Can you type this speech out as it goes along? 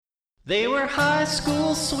They were high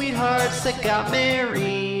school sweethearts that got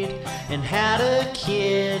married and had a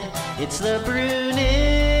kid. It's the Brunigs.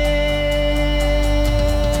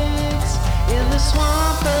 In the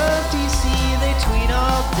swamp of DC, they tweet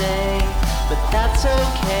all day, but that's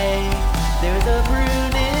okay. They're the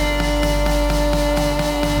Brunigs.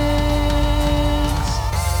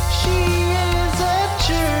 She is a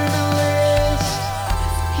journalist.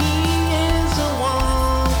 He is a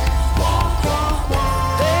wonk. Wonk, wonk,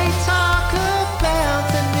 wonk. They talk about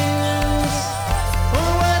the news or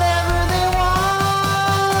whatever they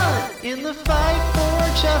want. In the fight for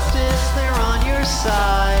justice, they're on your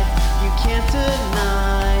side. You can't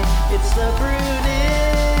deny it's the Brunigs.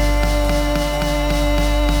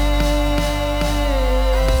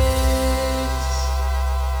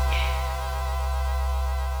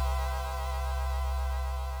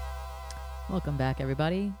 Welcome back,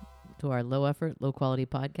 everybody, to our low effort, low quality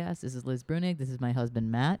podcast. This is Liz Brunig. This is my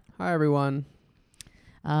husband, Matt. Hi, everyone.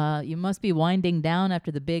 You must be winding down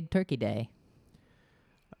after the big turkey day.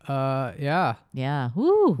 Yeah. Yeah.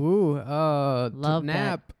 Woo. Woo. Love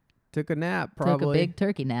nap. Took a nap, probably. Took a big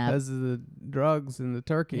turkey nap. Because of the drugs in the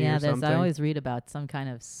turkey Yeah, or something. I always read about some kind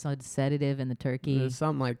of sedative in the turkey. There's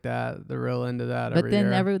something like that. They're real into that But every year.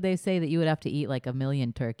 then they say that you would have to eat like 1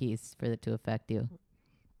 million turkeys for it to affect you.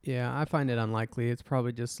 Yeah, I find it unlikely. It's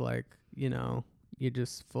probably just like, you're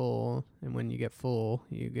just full. And when you get full,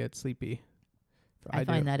 you get sleepy. I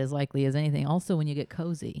find that as likely as anything. Also, when you get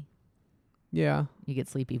cozy. Yeah. You get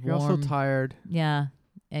sleepy, You're warm. also tired. Yeah.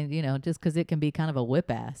 And, just because it can be kind of a whip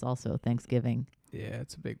ass also, Thanksgiving. Yeah,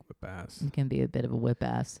 it's a big whip ass. It can be a bit of a whip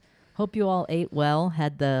ass. Hope you all ate well,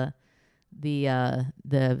 had the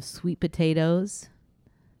sweet potatoes,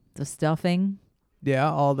 the stuffing.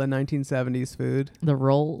 Yeah, all the 1970s food. The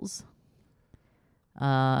rolls.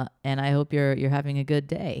 And I hope you're having a good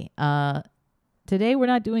day. Today we're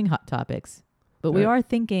not doing hot topics, but we are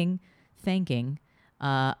thanking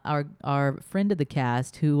our friend of the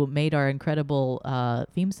cast who made our incredible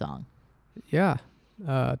theme song. Yeah,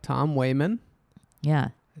 Tom Wayman. Yeah.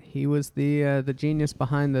 He was the genius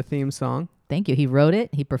behind the theme song. Thank you. He wrote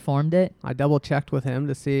it. He performed it. I double checked with him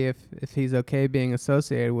to see if he's okay being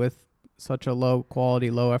associated with such a low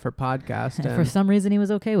quality, low effort podcast. And for some reason he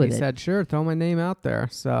was okay with it. He said, sure, throw my name out there.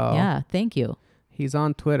 So yeah, thank you. He's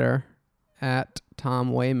on Twitter at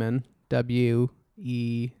Tom Wayman,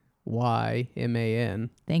 WEYMAN.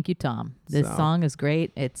 Thank you, Tom. This song is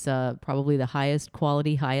great. It's probably the highest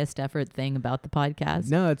quality, highest effort thing about the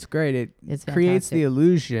podcast. No, it's great. It's creates fantastic. the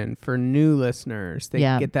illusion for new listeners. They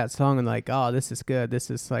get that song and like, oh, this is good.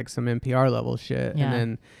 This is like some NPR level shit. Yeah. And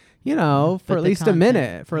then, for at least a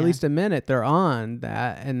minute, they're on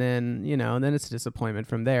that. And then, and then it's a disappointment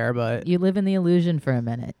from there. But you live in the illusion for a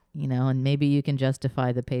minute, and maybe you can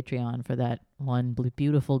justify the Patreon for that one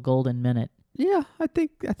beautiful golden minute. Yeah, I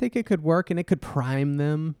think it could work, and it could prime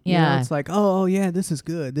them. Yeah, it's like, oh yeah, this is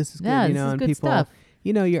good. This is good. Yeah, this is and good people, stuff.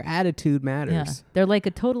 Your attitude matters. Yeah. They're like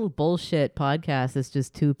a total bullshit podcast. It's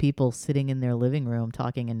just two people sitting in their living room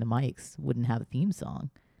talking into mics. Wouldn't have a theme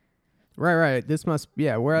song. Right. This must, we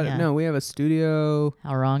have a studio.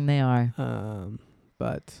 How wrong they are.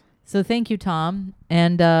 But so thank you, Tom,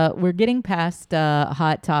 and we're getting past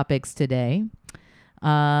hot topics today.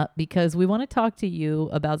 Because we want to talk to you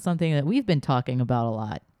about something that we've been talking about a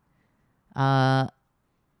lot.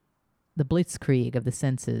 The Blitzkrieg of the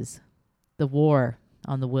senses, the war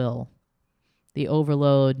on the will, the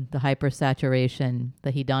overload, the hypersaturation,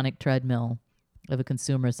 the hedonic treadmill of a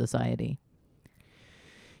consumer society.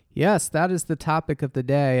 Yes, that is the topic of the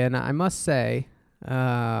day. And I must say,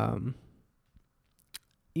 I've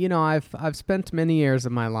spent many years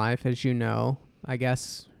of my life, as you know, I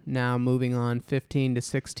guess now moving on 15 to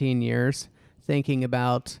 16 years, thinking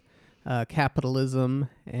about capitalism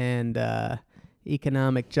and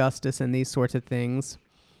economic justice and these sorts of things.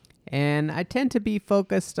 And I tend to be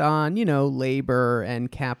focused on, labor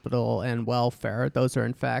and capital and welfare. Those are,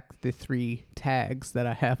 in fact, the 3 tags that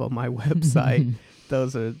I have on my website.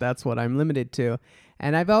 That's what I'm limited to.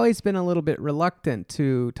 And I've always been a little bit reluctant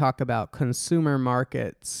to talk about consumer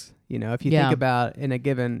markets. If you think about in a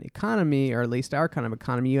given economy, or at least our kind of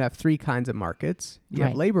economy, you have 3 kinds of markets. You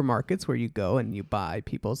have labor markets where you go and you buy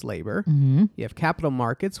people's labor. Mm-hmm. You have capital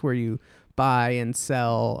markets where you buy and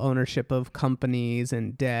sell ownership of companies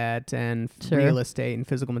and debt and real estate and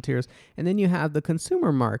physical materials. And then you have the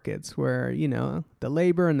consumer markets where, the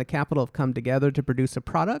labor and the capital have come together to produce a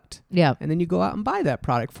product. Yeah. And then you go out and buy that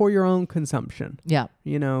product for your own consumption. Yeah.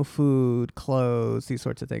 Food, clothes, these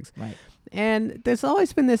sorts of things. Right. And there's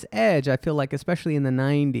always been this edge, I feel like, especially in the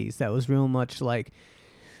 90s, that was real much like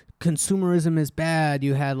consumerism is bad.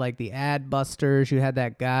 You had like the ad busters. You had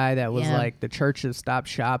that guy that was Yeah. like the churches stop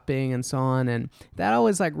shopping and so on. And that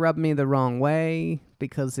always like rubbed me the wrong way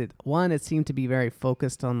because it seemed to be very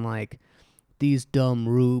focused on like these dumb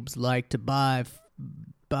rubes like to buy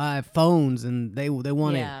phones and they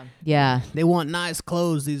want it. Yeah. They want nice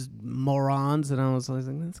clothes, these morons. And I was like,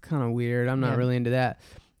 that's kind of weird. I'm not really into that.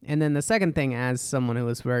 And then the second thing, as someone who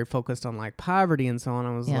was very focused on like poverty and so on,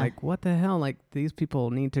 I was like, what the hell? Like these people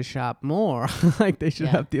need to shop more. Like they should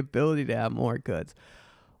have the ability to have more goods.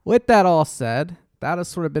 With that all said, that has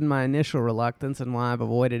sort of been my initial reluctance and why I've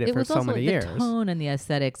avoided it for so many years. The tone and the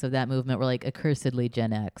aesthetics of that movement were like accursedly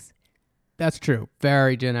Gen X. That's true.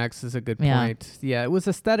 Very Gen X is a good point. Yeah, it was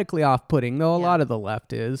aesthetically off-putting, though a lot of the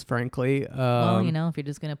left is, frankly. Well, if you're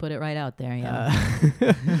just going to put it right out there,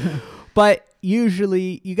 But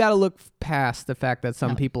usually you got to look past the fact that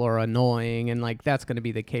some people are annoying, and like that's going to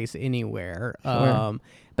be the case anywhere. Sure.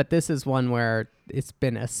 But this is one where it's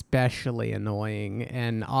been especially annoying,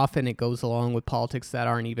 and often it goes along with politics that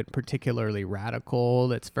aren't even particularly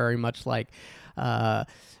radical. It's very much like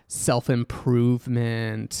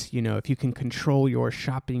self-improvement. If you can control your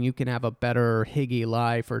shopping, you can have a better higgy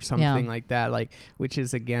life or something like that, like which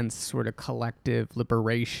is against sort of collective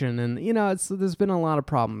liberation. And there's been a lot of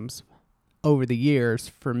problems over the years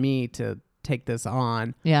for me to take this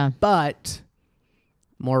on. But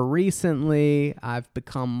more recently I've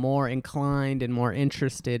become more inclined and more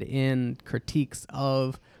interested in critiques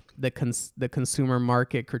of the consumer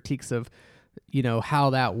market, critiques of how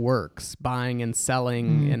that works, buying and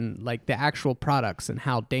selling, and like the actual products and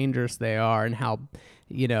how dangerous they are and how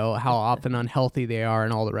often unhealthy they are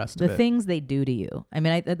and all the rest of it. The things they do to you. I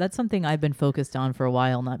mean, that's something I've been focused on for a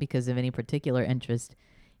while, not because of any particular interest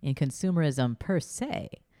in consumerism per se,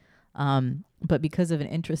 but because of an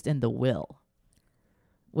interest in the will,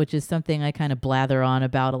 which is something I kind of blather on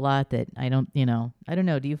about a lot that I don't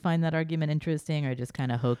know. Do you find that argument interesting or just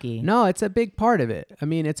kind of hokey? No, it's a big part of it. I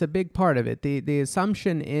mean, it's a big part of it. The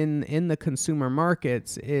assumption in the consumer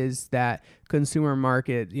markets is that consumer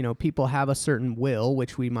market, people have a certain will,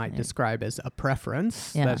 which we might describe as a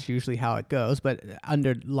preference. That's usually how it goes. But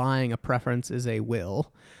underlying a preference is a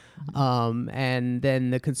will. And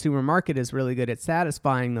then the consumer market is really good at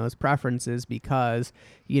satisfying those preferences because,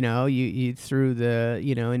 you through the,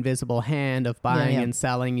 invisible hand of buying and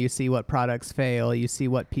selling, you see what products fail, you see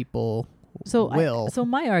what people will. So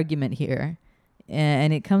my argument here,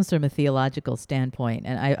 and it comes from a theological standpoint,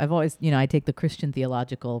 and I've always, I take the Christian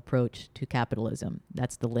theological approach to capitalism.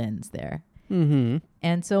 That's the lens there. Mm-hmm.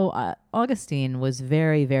 And so Augustine was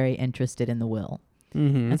very, very interested in the will.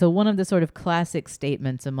 Mm-hmm. And so one of the sort of classic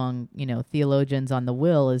statements among, theologians on the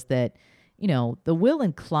will is that, the will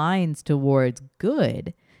inclines towards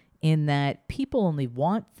good in that people only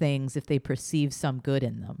want things if they perceive some good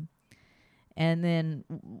in them. And then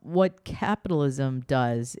what capitalism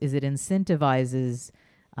does is it incentivizes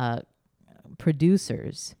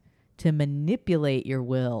producers to manipulate your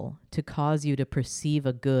will to cause you to perceive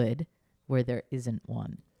a good where there isn't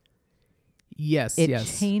one. Yes, it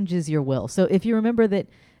changes your will. So if you remember the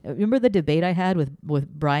debate I had with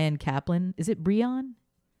Brian Kaplan, is it Brian?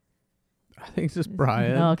 I think it's just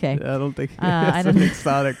Brian. Oh, okay. I don't think it's an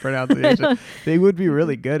exotic pronunciation. They would be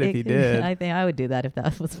really good if he did. I think I would do that if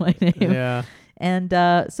that was my name. Yeah. And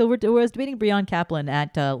so we was debating Brian Kaplan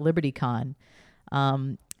at LibertyCon.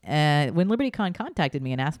 And when LibertyCon contacted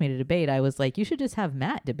me and asked me to debate, I was like, you should just have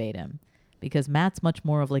Matt debate him because Matt's much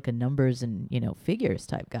more of like a numbers and, figures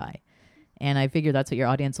type guy. And I figured that's what your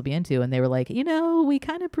audience will be into. And they were like, we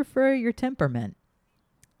kind of prefer your temperament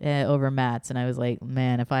over Matt's. And I was like,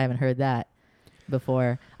 man, if I haven't heard that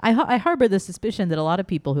before. I harbor the suspicion that a lot of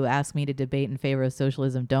people who ask me to debate in favor of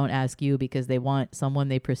socialism don't ask you because they want someone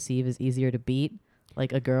they perceive as easier to beat,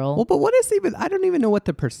 like a girl. Well, but I don't even know what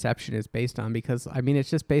the perception is based on because, I mean, it's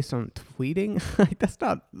just based on tweeting. Like, that's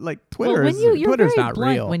not, like, Twitter's not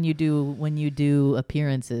real. When you do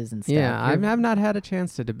appearances and stuff. Yeah, I've not had a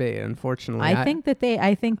chance to debate, unfortunately. I think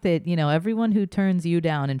that everyone who turns you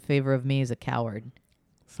down in favor of me is a coward.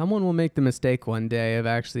 Someone will make the mistake one day of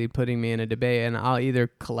actually putting me in a debate, and I'll either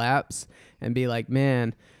collapse and be like,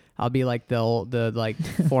 man, I'll be like the like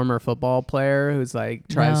former football player who's like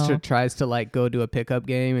tries to like go to a pickup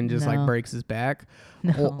game and just like breaks his back,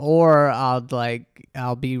 or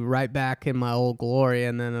I'll be right back in my old glory,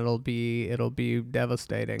 and then it'll be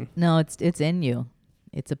devastating. No, it's in you.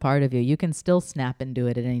 It's a part of you. You can still snap into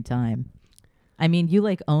it at any time. I mean, you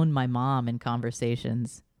like own my mom in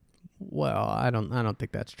conversations. Well, I don't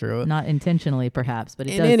think that's true. Not intentionally, perhaps, but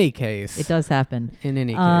in any case, it does happen. In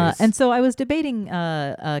any case, and so I was debating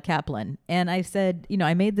Kaplan, and I said,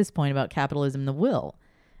 I made this point about capitalism, the will,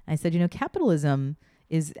 I said, capitalism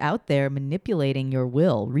is out there manipulating your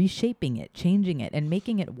will, reshaping it, changing it, and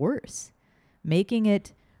making it worse, making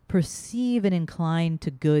it perceive and incline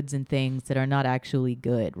to goods and things that are not actually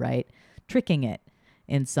good, right? Tricking it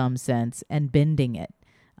in some sense and bending it.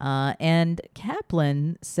 And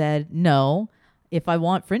Kaplan said, no, if I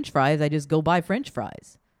want French fries, I just go buy French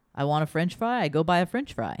fries. I want a French fry, I go buy a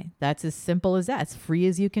French fry. That's as simple as that. It's free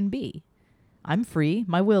as you can be. I'm free.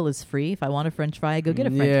 My will is free. If I want a French fry, I go get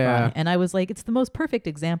a French fry. And I was like, it's the most perfect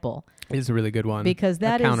example. It's a really good one. Because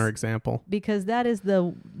that is a counterexample. Because that is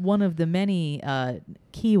one of the many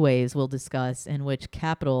key ways we'll discuss in which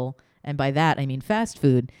capital, and by that I mean fast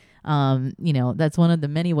food, that's one of the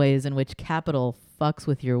many ways in which capital fucks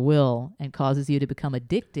with your will and causes you to become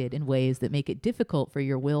addicted in ways that make it difficult for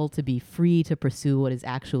your will to be free to pursue what is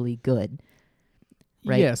actually good.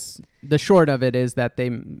 Right? Yes. The short of it is that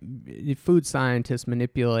food scientists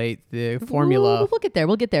manipulate the formula. We'll get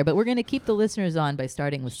there. But we're going to keep the listeners on by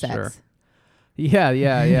starting with sex. Sure. Yeah.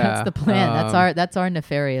 That's the plan. That's our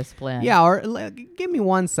nefarious plan. Yeah. Or give me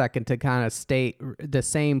 1 second to kind of state the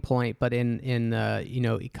same point, but in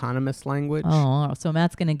economist language. Oh, so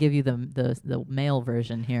Matt's going to give you the male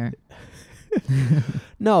version here.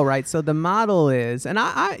 No, right. So the model is, and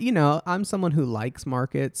I'm someone who likes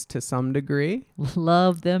markets to some degree.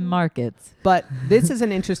 Love them markets. But this is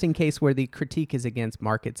an interesting case where the critique is against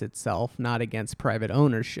markets itself, not against private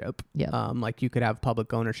ownership. Yeah. Like you could have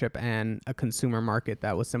public ownership and a consumer market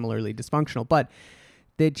that was similarly dysfunctional. But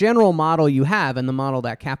the general model you have, and the model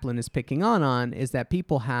that Kaplan is picking on, is that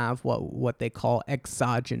people have what they call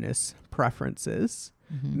exogenous preferences,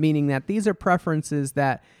 meaning that these are preferences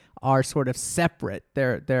that are sort of separate.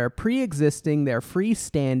 They're pre-existing, they're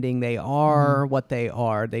freestanding, they are what they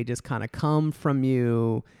are. They just kind of come from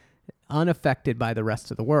you unaffected by the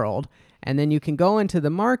rest of the world. And then you can go into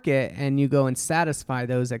the market and you go and satisfy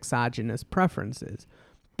those exogenous preferences.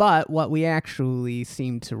 But what we actually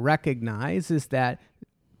seem to recognize is that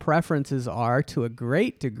preferences are, to a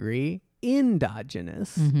great degree,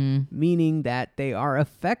 endogenous, meaning that they are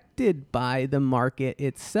affected by the market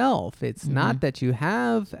itself. It's not that you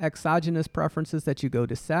have exogenous preferences that you go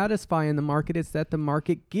to satisfy in the market. It's that the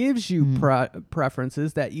market gives you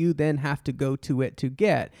preferences that you then have to go to it to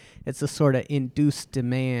get. It's a sort of induced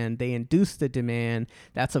demand. They induce the demand.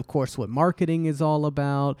 That's, of course, what marketing is all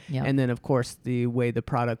about. Yep. And then, of course, the way the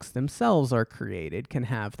products themselves are created can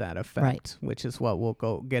have that effect, which is what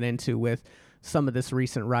we'll get into with some of this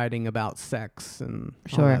recent writing about sex and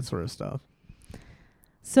all that sort of stuff.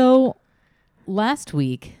 So last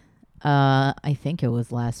week, I think it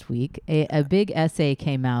was last week, a big essay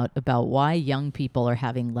came out about why young people are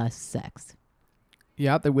having less sex.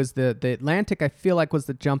 Yeah, there was the Atlantic, I feel like, was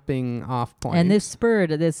the jumping off point. And this spurred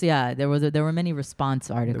this, there were many response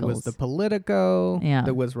articles. There was the Politico. Yeah.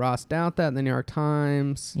 There was Ross Douthat in the New York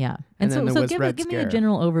Times. Yeah. And then there was Red give me a Scare.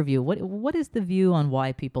 general overview. What is the view on why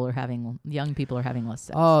young people are having less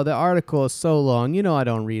sex? Oh, the article is so long. I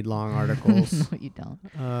don't read long articles. No, you don't.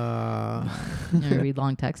 You don't read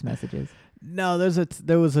long text messages. No,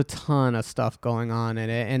 there was a ton of stuff going on in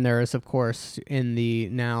it, and there is, of course, in the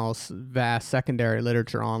now vast secondary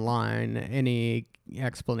literature online, any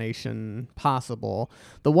explanation possible.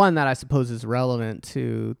 The one that I suppose is relevant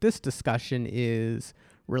to this discussion is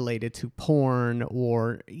related to porn,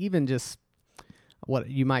 or even just what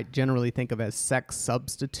you might generally think of as sex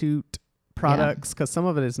substitute products, because some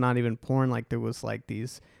of it is not even porn. Like there was like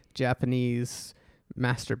these Japanese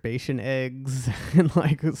masturbation eggs and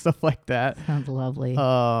like stuff like that. Sounds lovely.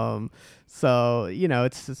 So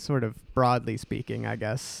it's sort of broadly speaking, I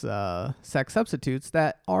guess, sex substitutes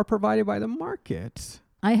that are provided by the market.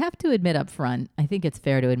 I have to admit up front, I think it's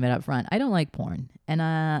fair to admit up front, I don't like porn. And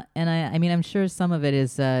I mean, I'm sure some of it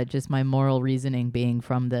is just my moral reasoning being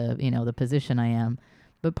from the position I am.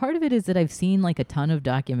 But part of it is that I've seen like a ton of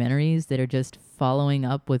documentaries that are just following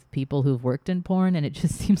up with people who've worked in porn, and it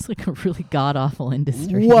just seems like a really god-awful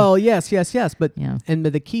industry. Well, yes. But yeah. And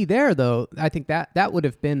the key there, though, I think that would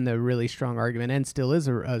have been the really strong argument, and still is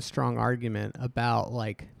a strong argument about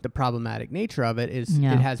like the problematic nature of it is it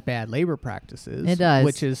has bad labor practices. It does.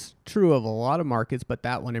 Which is true of a lot of markets, but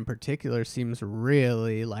that one in particular seems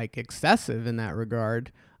really like excessive in that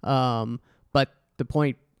regard. But the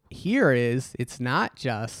point here is it's not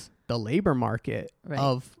just the labor market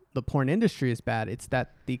of the porn industry is bad. It's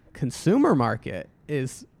that the consumer market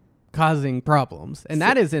is causing problems. And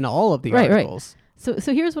that is in all of the articles. Right.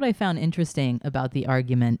 So here's what I found interesting about the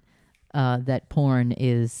argument that porn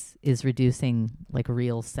is reducing like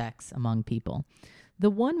real sex among people. The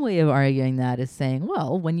one way of arguing that is saying,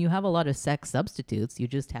 well, when you have a lot of sex substitutes, you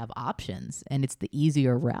just have options and it's the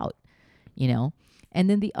easier route, And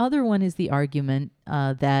then the other one is the argument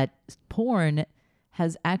that porn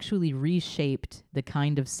has actually reshaped the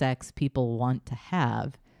kind of sex people want to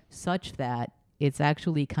have, such that it's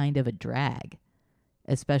actually kind of a drag,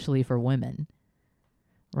 especially for women,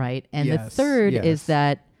 right? And the third is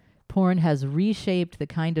that porn has reshaped the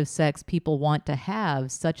kind of sex people want to have,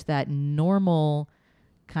 such that normal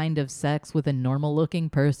kind of sex with a normal looking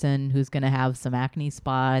person who's going to have some acne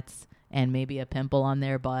spots and maybe a pimple on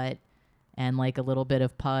their butt and like a little bit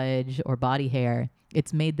of pudge or body hair,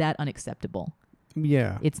 it's made that unacceptable.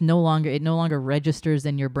 Yeah. It no longer registers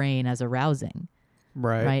in your brain as arousing.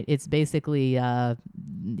 Right. It's basically,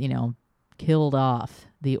 killed off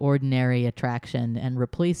the ordinary attraction and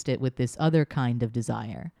replaced it with this other kind of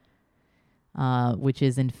desire, which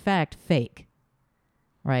is in fact fake,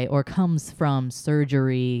 right? Or comes from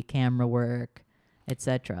surgery, camera work,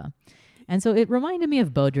 etc. And so it reminded me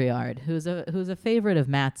of Baudrillard, who's a favorite of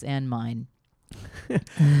Matt's and mine.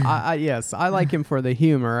 Yes, I like him for the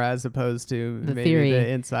humor as opposed to The maybe theory. the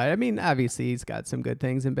insight. I mean, obviously he's got some good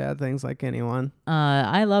things and bad things like anyone.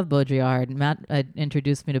 I love Baudrillard. Matt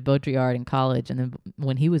introduced me to Baudrillard in college, and then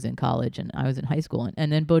when he was in college and I was in high school,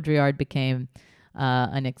 and then Baudrillard became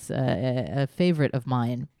a favorite of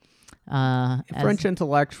mine. French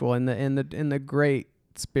intellectual in the great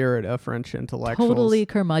spirit of French intellectuals. Totally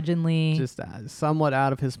curmudgeonly, Just somewhat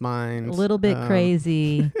out of his mind. a little bit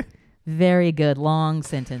crazy. Very good, long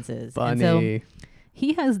sentences. Funny. And so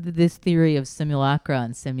he has this theory of simulacra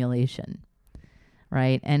and simulation,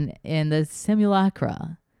 right? And the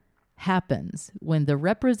simulacra happens when the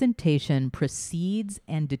representation precedes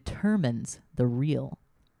and determines the real.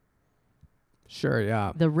 Sure,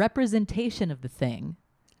 yeah. The representation of the thing,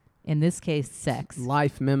 in this case, sex.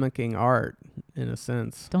 Life mimicking art, in a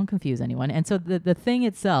sense. Don't confuse anyone. And so the thing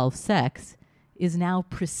itself, sex, is now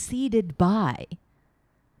preceded by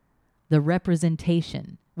the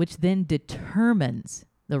representation, which then determines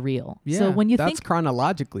the real. Yeah, so when you that's think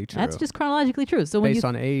chronologically true. that's just chronologically true. So based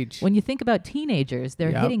on age. when you think about teenagers,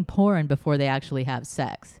 they're Yep. hitting porn before they actually have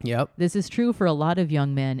sex. Yep. This is true for a lot of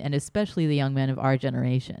young men, and especially the young men of our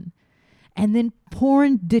generation. And then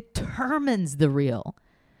porn determines the real.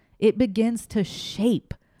 It begins to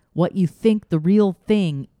shape what you think the real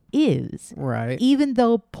thing is, Right. even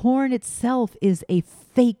though porn itself is a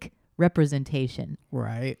fake representation.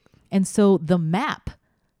 Right. And so the map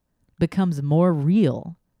becomes more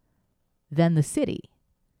real than the city.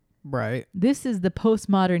 Right. This is the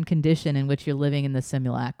postmodern condition in which you're living in the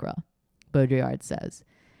simulacra, Baudrillard says.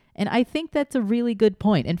 And I think that's a really good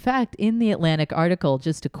point. In fact, in the Atlantic article,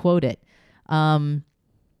 just to quote it, the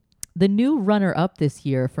new runner-up this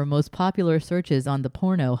year for most popular searches on the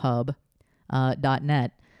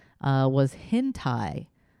pornohub.net was hentai,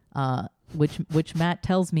 which Matt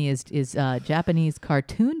tells me is Japanese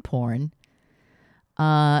cartoon porn.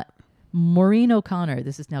 Maureen O'Connor,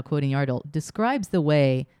 this is now quoting the article, describes the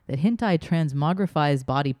way that hentai transmogrifies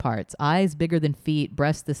body parts, eyes bigger than feet,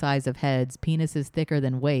 breasts the size of heads, penises thicker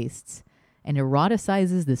than waists, and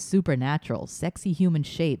eroticizes the supernatural, sexy human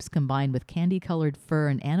shapes combined with candy-colored fur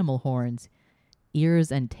and animal horns,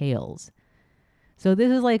 ears and tails. So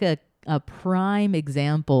this is like a prime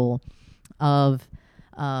example of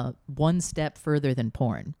one step further than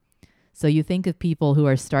porn. So you think of people who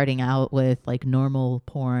are starting out with like normal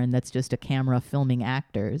porn that's just a camera filming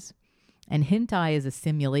actors, and hentai is a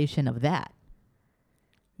simulation of that.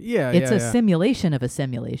 Yeah. It's a simulation of a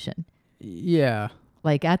simulation. Yeah.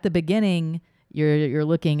 Like at the beginning, you're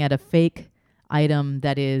looking at a fake item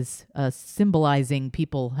that is symbolizing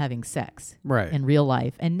people having sex Right. in real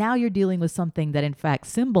life, and now you're dealing with something that in fact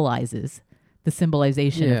symbolizes the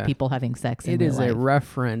symbolization Yeah. of people having sex in It real is life. a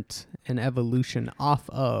referent and evolution off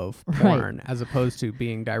of Right. porn as opposed to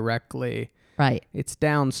being directly. Right. It's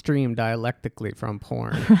downstream dialectically from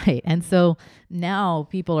porn. Right. And so now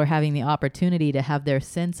people are having the opportunity to have their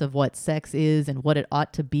sense of what sex is and what it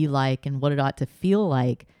ought to be like and what it ought to feel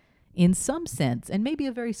like in some sense, and maybe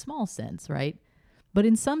a very small sense, right? But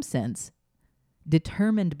in some sense,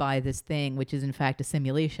 determined by this thing, which is in fact a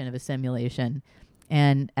simulation of a simulation.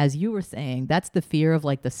 And as you were saying, that's the fear of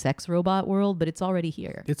like the sex robot world, but it's already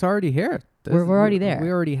here. It's already here. We're already there. We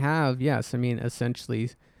already have, yes. I mean, essentially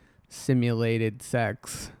simulated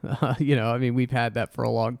sex. We've had that for a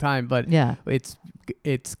long time, but Yeah.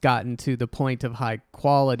 it's gotten to the point of high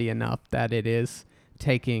quality enough that it is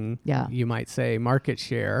taking, you might say, market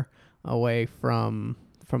share away from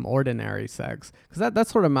ordinary sex. Because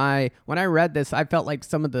that's sort of when I read this, I felt like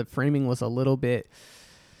some of the framing was a little bit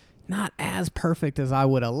not as perfect as I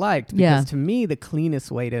would have liked. Because to me, the cleanest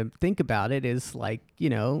way to think about it is like,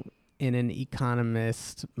 in an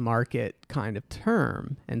economist market kind of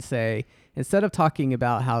term and say, instead of talking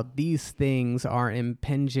about how these things are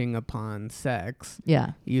impinging upon sex,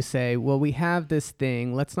 Yeah. you say, well, we have this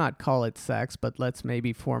thing, let's not call it sex, but let's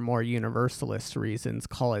maybe for more universalist reasons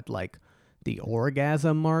call it like the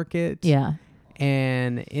orgasm market. Yeah.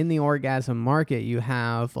 And in the orgasm market, you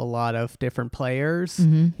have a lot of different players.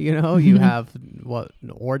 Mhm. You know, you have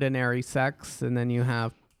ordinary sex, and then you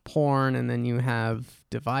have porn, and then you have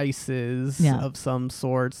devices Yeah. of some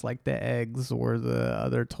sorts like the eggs or the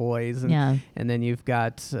other toys, and Yeah. and then you've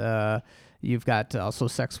got also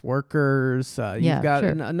sex workers. Yeah, You've got sure.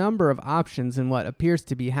 a number of options, and what appears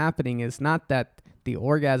to be happening is not that the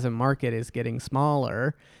orgasm market is getting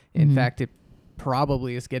smaller. In fact, it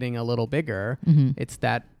probably is getting a little bigger. It's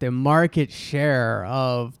that the market share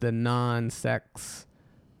of the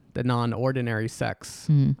non-ordinary sex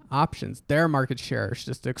options, their market share is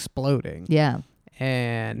just exploding. Yeah.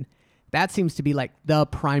 And that seems to be like the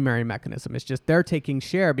primary mechanism. It's just they're taking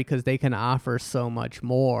share because they can offer so much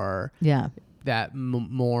more Yeah. that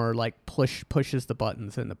more like pushes the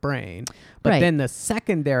buttons in the brain. But Right. then the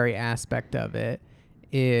secondary aspect of it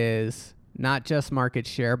is not just market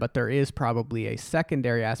share, but there is probably a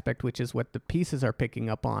secondary aspect, which is what the pieces are picking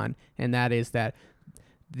up on, and that is that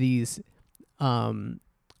these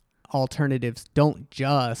alternatives don't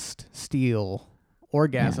just steal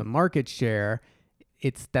orgasm market share.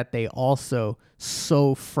 It's that they also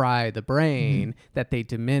so fry the brain that they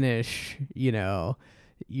diminish,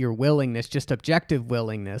 your willingness, just objective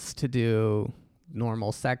willingness to do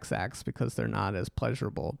normal sex acts because they're not as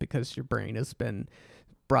pleasurable because your brain has been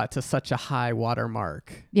brought to such a high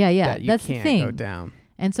watermark that you That's can't the thing. go down.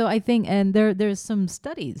 And so I think, and there's some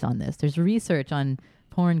studies on this. There's research on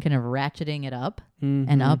porn kind of ratcheting it up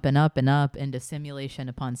and up and up and up into simulation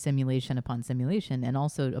upon simulation upon simulation, and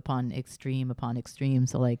also upon extreme.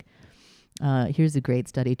 So like, here's a great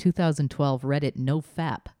study. 2012 Reddit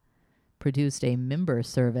NoFap produced a member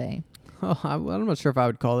survey. Oh, I'm not sure if I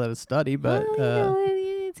would call that a study, but Well,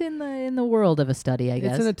 it's in the world of a study, I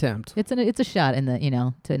guess. it's an attempt. It's a shot in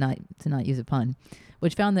the to not use a pun,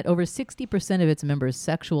 which found that over 60% of its members'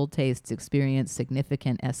 sexual tastes experience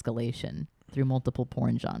significant escalation through multiple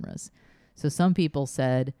porn genres. So some people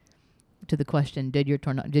said to the question, did your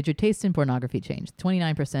taste in pornography change?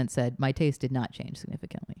 29% said my taste did not change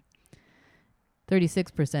significantly.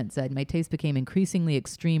 36% said my taste became increasingly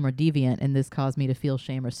extreme or deviant, and this caused me to feel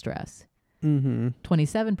shame or stress.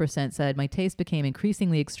 27% said my taste became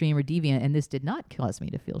increasingly extreme or deviant, and this did not cause me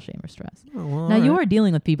to feel shame or stress. Oh, well, Now, all you right. are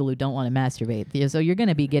dealing with people who don't want to masturbate, so you're going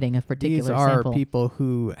to be getting a particular These are sample. people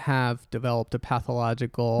who have developed a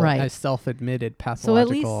pathological, Right. a self-admitted So pathological. at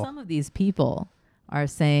least some of these people are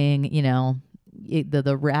saying, the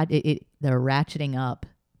ratcheting up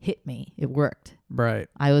hit me. It worked. Right.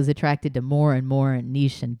 I was attracted to more and more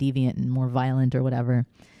niche and deviant and more violent or whatever.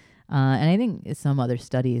 And I think some other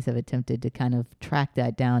studies have attempted to kind of track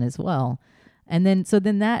that down as well. And then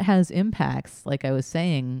that has impacts, like I was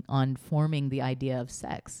saying, on forming the idea of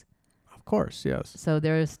sex. Of course, yes. So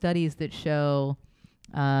there are studies that show,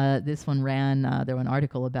 this one ran, there was an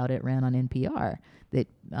article about it, ran on NPR, that,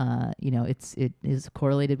 it is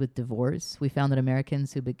correlated with divorce. We found that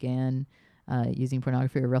Americans who began using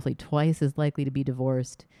pornography are roughly twice as likely to be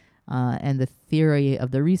divorced. And the theory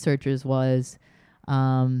of the researchers was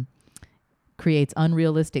creates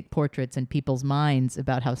unrealistic portraits in people's minds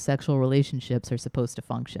about how sexual relationships are supposed to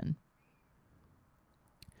function.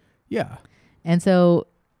 Yeah. And so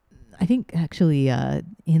I think actually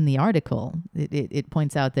in the article, it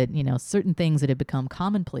points out that, certain things that have become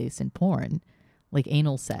commonplace in porn, like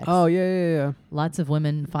anal sex, Oh, yeah. lots of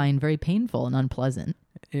women find very painful and unpleasant.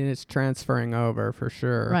 And it's transferring over for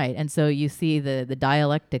sure. Right. And so you see the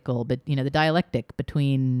dialectic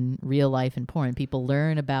between real life and porn. People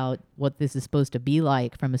learn about what this is supposed to be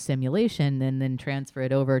like from a simulation and then transfer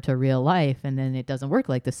it over to real life. And then it doesn't work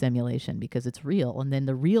like the simulation because it's real. And then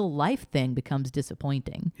the real life thing becomes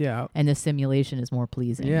disappointing. Yeah. And the simulation is more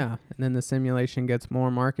pleasing. Yeah. And then the simulation gets more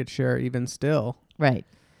market share even still. Right.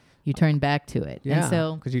 You turn back to it. Yeah. And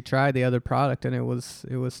so, because you tried the other product and it was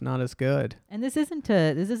not as good. and this isn't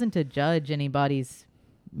to judge anybody's,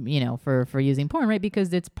 for using porn, right?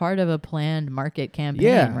 Because it's part of a planned market campaign,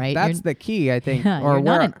 Yeah. right? That's the key, I think. Yeah, or you're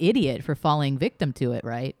not where- an idiot for falling victim to it,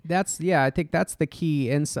 right? I think that's the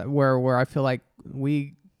key insight where I feel like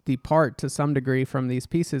we depart to some degree from these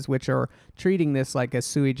pieces, which are treating this like a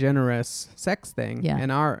sui generis sex thing. Yeah.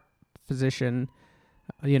 And our position,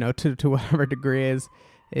 to whatever degree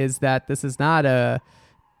is that this is not a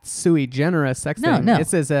sui generis sex No, thing. no.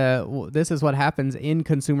 This is what happens in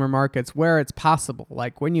consumer markets where it's possible.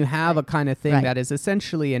 Like when you have a kind of thing Right. that is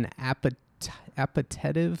essentially an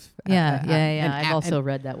appetitive. I've also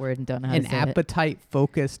read that word and don't know how an to say it.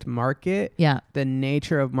 appetite-focused market. Yeah. The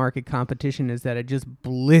nature of market competition is that it just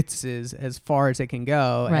blitzes as far as it can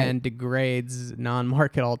go Right. and degrades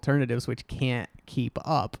non-market alternatives, which can't keep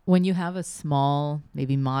up. When you have a small,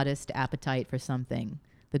 maybe modest appetite for something,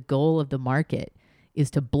 the goal of the market is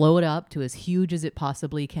to blow it up to as huge as it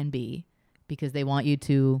possibly can be because they want you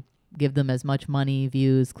to give them as much money,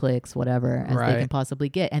 views, clicks, whatever, as they can possibly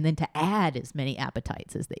get, and then to add as many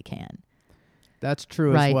appetites as they can. That's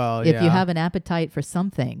true Right. as well. If you have an appetite for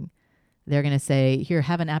something, they're going to say, here,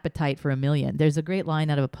 have an appetite for 1 million. There's a great line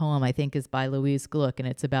out of a poem, I think is by Louise Gluck, and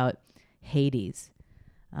it's about Hades.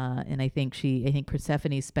 And I think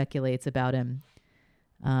Persephone speculates about him.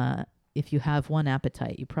 If you have one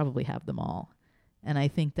appetite, you probably have them all. And I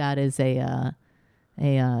think that is a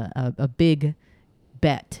big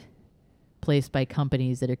bet placed by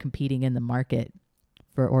companies that are competing in the market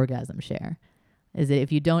for orgasm share. Is that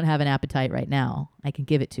if you don't have an appetite right now, I can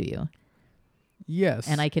give it to you. Yes.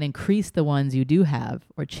 And I can increase the ones you do have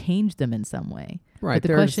or change them in some way. Right. But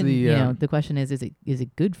the question is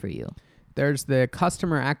it good for you? There's the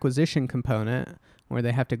customer acquisition component where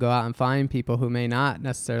they have to go out and find people who may not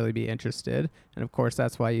necessarily be interested. And of course,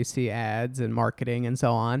 that's why you see ads and marketing and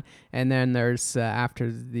so on. And then there's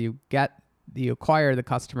after you acquire the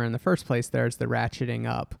customer in the first place, there's the ratcheting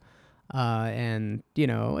up and,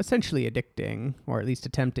 essentially addicting, or at least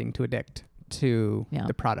attempting to addict to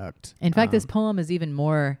the product. In fact, this poem is even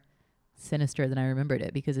more sinister than I remembered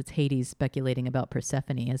it because it's Hades speculating about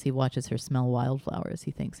Persephone as he watches her smell wildflowers.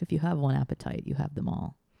 He thinks, if you have one appetite, you have them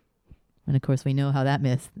all. And of course, we know how that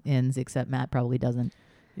myth ends, except Matt probably doesn't.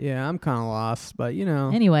 Yeah, I'm kind of lost, but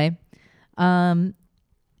Anyway, and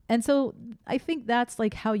so I think that's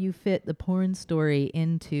like how you fit the porn story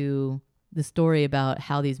into the story about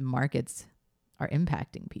how these markets are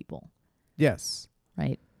impacting people. Yes.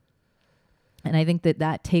 Right. And I think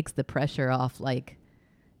that takes the pressure off, like,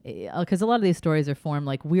 because a lot of these stories are formed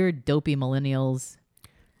like weird, dopey millennials.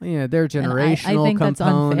 Yeah, they're generational I think components.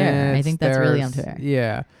 that's unfair. I think that's really unfair.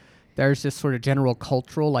 Yeah. There's just sort of general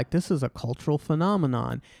cultural, like this is a cultural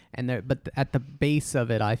phenomenon. But at the base of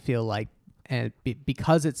it, I feel like, and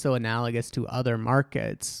because it's so analogous to other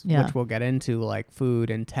markets, which we'll get into, like food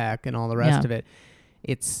and tech and all the rest of it,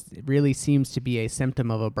 it really seems to be a symptom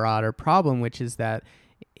of a broader problem, which is that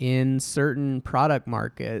in certain product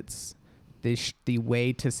markets, the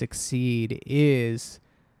way to succeed is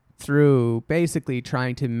through basically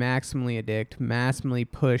trying to maximally addict, maximally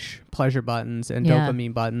push pleasure buttons and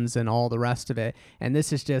dopamine buttons and all the rest of it. And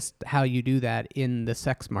this is just how you do that in the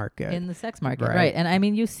sex market. In the sex market, right. And I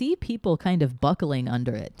mean, you see people kind of buckling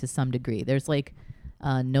under it to some degree. There's like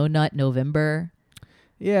No Nut November.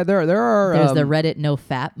 Yeah, there are. There's the Reddit no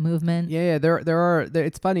fap movement. Yeah, there are.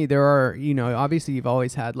 It's funny. There are, obviously you've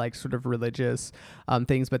always had like sort of religious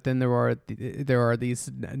things, but then there are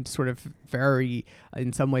these sort of very,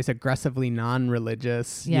 in some ways, aggressively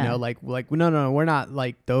non-religious. Like no, we're not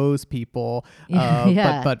like those people.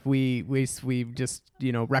 But we've just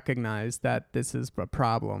recognize that this is a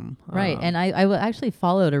problem. Right, and I actually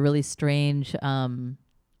followed a really strange No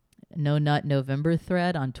Nut November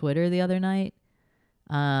thread on Twitter the other night.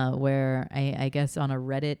 Where I guess on a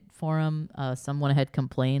Reddit forum, someone had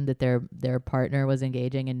complained that their partner was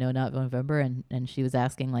engaging in No Nut November, and she was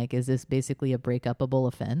asking, like, is this basically a break-upable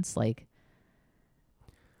offense? Like,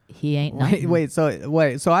 he ain't nothing.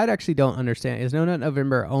 So I actually don't understand. Is No Nut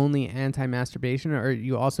November only anti-masturbation, or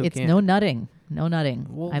you also it's can't? no nutting. No nutting.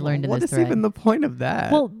 Well, I learned in this thread. What is even the point of that?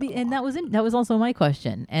 Well, and that was also my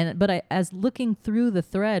question. But as looking through the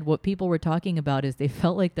thread, what people were talking about is they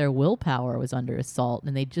felt like their willpower was under assault,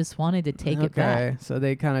 and they just wanted to take it back. Okay, so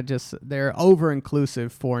they kind of they're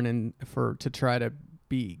over-inclusive to try to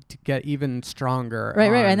get even stronger. Right,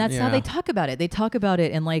 and that's how they talk about it. They talk about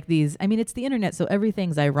it in like these. I mean, it's the internet, so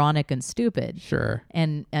everything's ironic and stupid. Sure.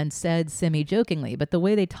 And said semi-jokingly, but the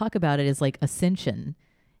way they talk about it is like ascension.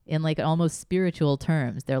 In like almost spiritual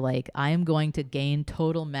terms. They're like, I am going to gain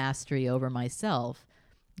total mastery over myself.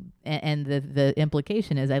 And the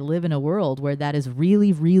implication is I live in a world where that is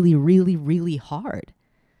really, really, really, really hard.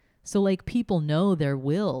 So like people know their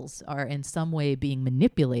wills are in some way being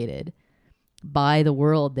manipulated by the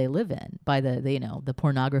world they live in, by the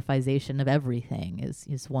pornographization of everything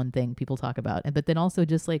is one thing people talk about. But then also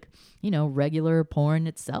just like, regular porn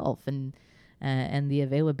itself and the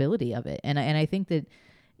availability of it. And I think that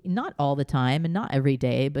not all the time and not every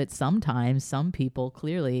day, but sometimes some people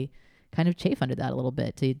clearly kind of chafe under that a little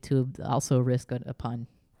bit to also risk a pun.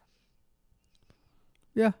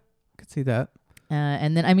 Yeah, I could see that.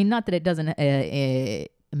 And then, I mean, not that it doesn't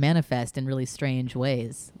manifest in really strange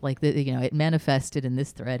ways. Like, it manifested in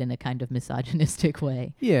this thread in a kind of misogynistic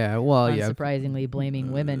way. Yeah, well, Unsurprisingly,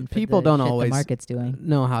 blaming women for people the don't shit always the market's doing.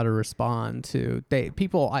 know how to respond to.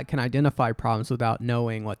 People can identify problems without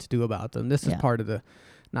knowing what to do about them. This is part of the,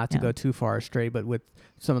 not to go too far astray, but with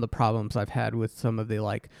some of the problems I've had with some of the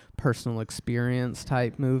like personal experience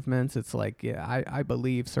type movements, it's like, I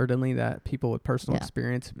believe certainly that people with personal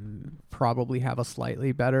experience probably have a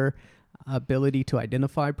slightly better ability to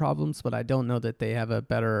identify problems, but I don't know that they have a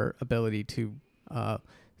better ability to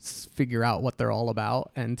figure out what they're all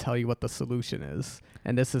about and tell you what the solution is.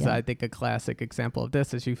 And this is, I think, a classic example of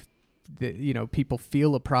this. Is people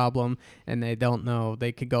feel a problem and they don't know.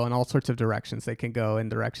 They could go in all sorts of directions. They can go in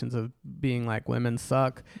directions of being like women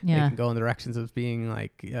suck. They can go in directions of being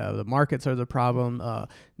like the markets are the problem.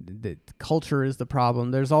 The culture is the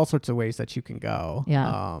problem. There's all sorts of ways that you can go.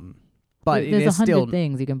 But there's 100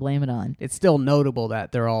 things you can blame it on. It's still notable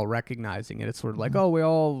that they're all recognizing it. It's sort of like, oh, we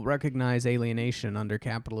all recognize alienation under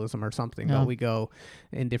capitalism or something, but we go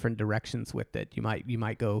in different directions with it. You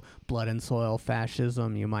might go blood and soil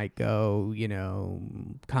fascism. You might go,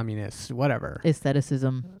 communist, whatever.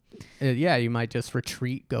 Aestheticism. You might just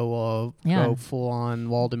retreat, go full on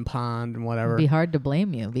Walden Pond and whatever. It'd be hard to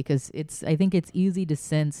blame you because I think it's easy to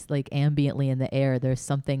sense like ambiently in the air there's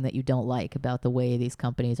something that you don't like about the way these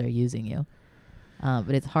companies are using you.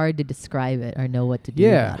 But it's hard to describe it or know what to do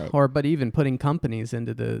about it. But even putting companies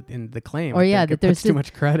into the claim, or that there's too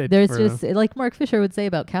much credit. There's just like Mark Fisher would say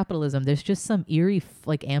about capitalism. There's just some eerie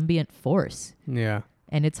ambient force. Yeah,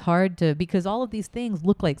 and it's hard to because all of these things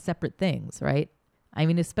look like separate things, right? I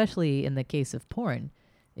mean, especially in the case of porn,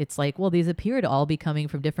 it's like, well, these appear to all be coming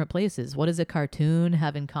from different places. What does a cartoon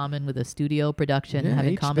have in common with a studio production? Have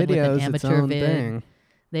in common with an amateur vid? Thing.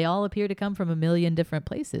 They all appear to come from a million different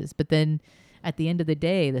places. But then at the end of the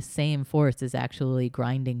day, the same force is actually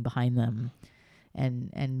grinding behind them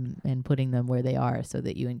and putting them where they are so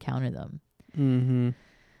that you encounter them. Mm-hmm.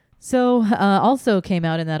 So also came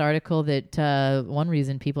out in that article that one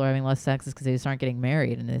reason people are having less sex is because they just aren't getting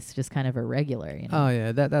married, and it's just kind of irregular. Oh,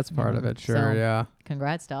 yeah, that's part of it, sure, so,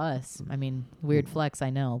 congrats to us. I mean, weird flex,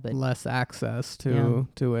 I know, but... Less access to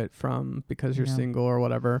it because you're single or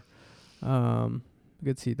whatever. You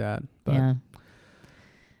could see that. But, yeah.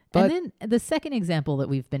 But and then the second example that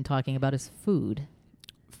we've been talking about is food.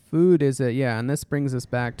 Food is and this brings us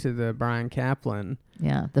back to the Brian Kaplan.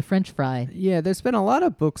 Yeah, the French fry. Yeah, there's been a lot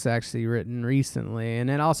of books actually written recently, and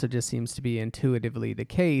it also just seems to be intuitively the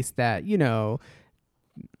case that,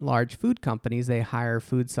 large food companies, they hire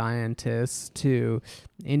food scientists to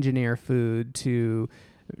engineer food to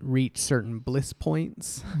reach certain bliss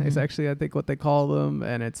points. Is actually, I think, what they call them,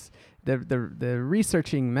 and it's the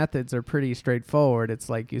researching methods are pretty straightforward. It's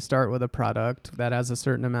like you start with a product that has a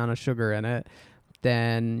certain amount of sugar in it.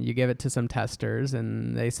 Then you give it to some testers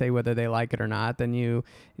and they say whether they like it or not. Then you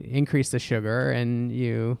increase the sugar and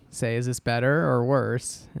you say, is this better or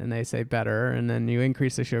worse? And they say better. And then you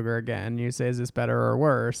increase the sugar again. You say, is this better or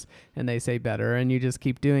worse? And they say better. And you just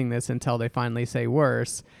keep doing this until they finally say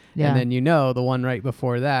worse. Yeah. And then the one right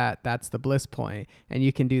before that's the bliss point. And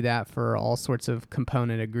you can do that for all sorts of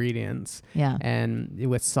component ingredients. Yeah. And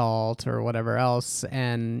with salt or whatever else.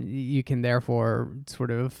 And you can therefore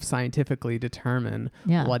sort of scientifically determine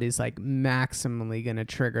what is like maximally going to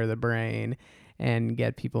trigger the brain and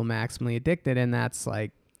get people maximally addicted. And that's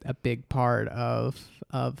like a big part of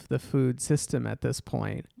the food system at this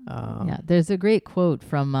point. There's a great quote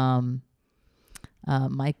from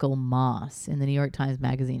Michael Moss in the New York Times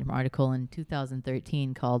Magazine, an article in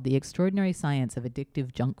 2013 called The Extraordinary Science of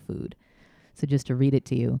Addictive Junk Food. So just to read it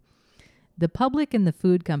to you. The public and the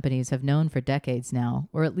food companies have known for decades now,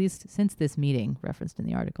 or at least since this meeting, referenced in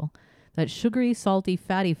the article, that sugary, salty,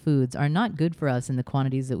 fatty foods are not good for us in the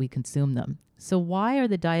quantities that we consume them. So why are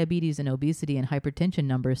the diabetes and obesity and hypertension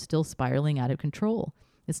numbers still spiraling out of control?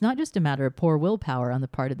 It's not just a matter of poor willpower on the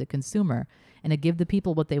part of the consumer and a give the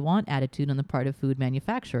people what they want attitude on the part of food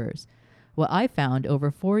manufacturers. What I found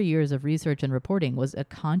over 4 years of research and reporting was a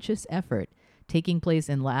conscious effort taking place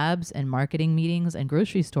in labs and marketing meetings and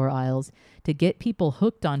grocery store aisles to get people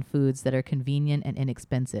hooked on foods that are convenient and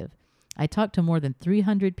inexpensive. I talked to more than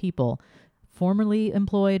 300 people, formerly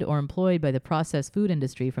employed or employed by the processed food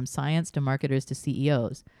industry, from science to marketers to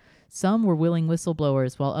CEOs. Some were willing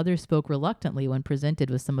whistleblowers, while others spoke reluctantly when presented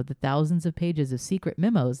with some of the thousands of pages of secret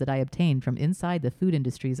memos that I obtained from inside the food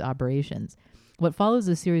industry's operations. What follows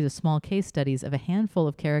is a series of small case studies of a handful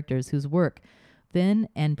of characters whose work then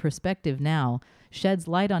and prospective now, sheds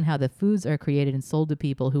light on how the foods are created and sold to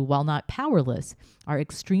people who, while not powerless, are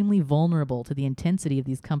extremely vulnerable to the intensity of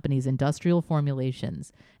these companies' industrial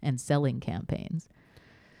formulations and selling campaigns.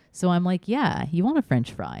 So I'm like, yeah, you want a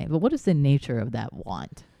French fry, but what is the nature of that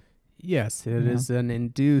want? Yes, it is an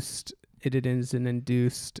induced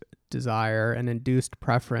desire, an induced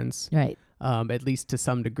preference. Right. At least to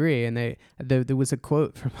some degree. And there was a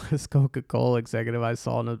quote from this Coca-Cola executive I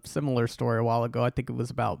saw in a similar story a while ago. I think it was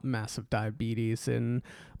about massive diabetes in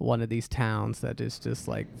one of these towns that is just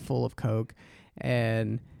like full of Coke.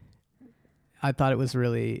 And I thought it was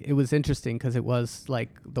interesting because it was like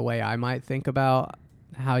the way I might think about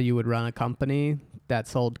how you would run a company that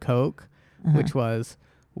sold Coke, which was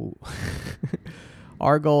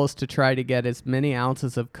our goal is to try to get as many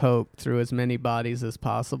ounces of Coke through as many bodies as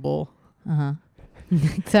possible.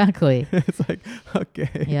 Exactly. It's like,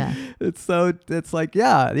 okay. Yeah. It's like,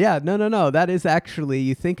 no. That is actually,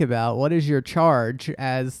 you think about what is your charge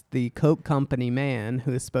as the Coke company man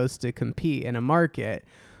who is supposed to compete in a market.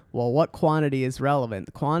 Well, what quantity is relevant?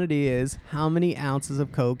 The quantity is how many ounces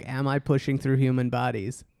of Coke am I pushing through human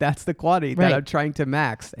bodies? That's the quantity that I'm trying to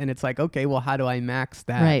max. And it's like, okay, well, how do I max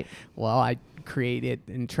that? Right. Well, I create it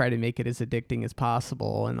and try to make it as addicting as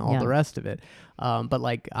possible and all the rest of it. But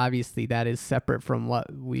like, obviously that is separate from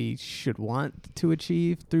what we should want to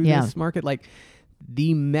achieve through this market. Like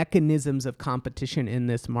the mechanisms of competition in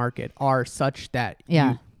this market are such that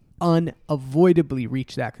you unavoidably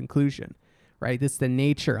reach that conclusion. Right? This is the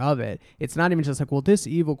nature of it. It's not even just like, well, this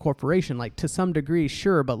evil corporation, like to some degree,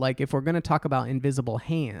 sure. But like, if we're going to talk about invisible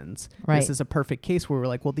hands, this is a perfect case where we're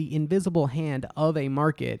like, well, the invisible hand of a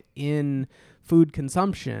market in food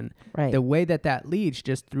consumption, the way that leads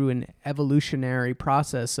just through an evolutionary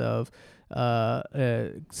process of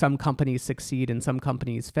some companies succeed and some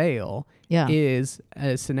companies fail is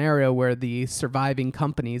a scenario where the surviving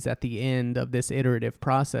companies at the end of this iterative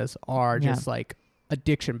process are just like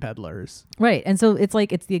addiction peddlers. Right. And so it's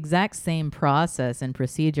like, it's the exact same process and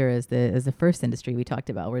procedure as the first industry we talked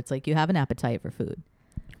about, where it's like you have an appetite for food.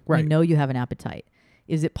 Right. We know you have an appetite.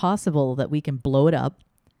 Is it possible that we can blow it up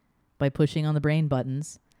by pushing on the brain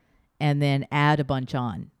buttons and then add a bunch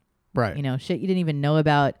on? Right. You know, shit you didn't even know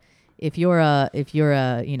about. If you're a,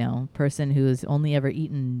 you know, person who's only ever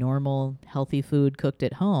eaten normal, healthy food cooked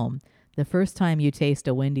at home, the first time you taste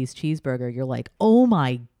a Wendy's cheeseburger, you're like, oh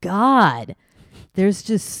my God, there's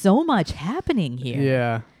just so much happening here.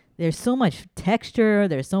 Yeah. There's so much texture.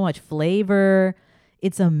 There's so much flavor.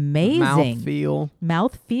 It's amazing.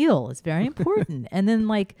 Mouthfeel is very important. And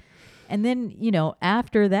then, you know,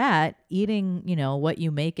 after that, eating, you know, what you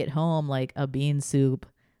make at home, like a bean soup,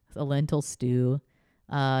 a lentil stew,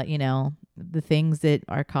 you know, the things that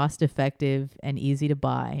are cost effective and easy to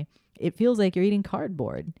buy. It feels like you're eating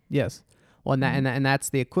cardboard. Yes. Well, and that's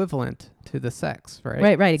the equivalent to the sex,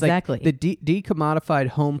 right? Right, it's exactly. Like the decommodified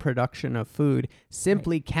home production of food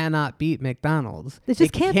simply cannot beat McDonald's. It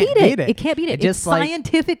just can't beat it. It can't beat it. It's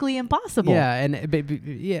scientifically impossible. Yeah, and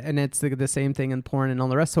it's the same thing in porn and all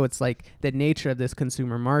the rest. So it's like the nature of this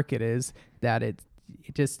consumer market is that it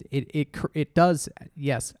does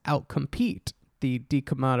outcompete the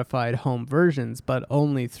decommodified home versions, but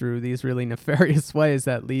only through these really nefarious ways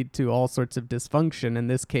that lead to all sorts of dysfunction. In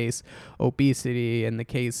this case, obesity. In the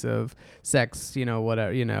case of sex, you know,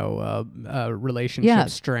 whatever, you know, relationship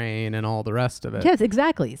strain and all the rest of it. Yes,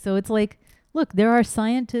 exactly. So it's like, look, there are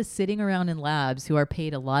scientists sitting around in labs who are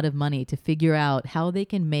paid a lot of money to figure out how they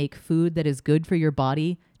can make food that is good for your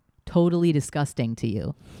body totally disgusting to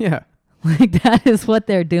you. Yeah. Like that is what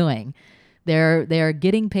they're doing. They're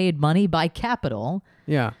getting paid money by capital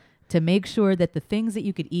to make sure that the things that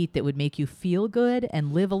you could eat that would make you feel good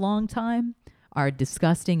and live a long time are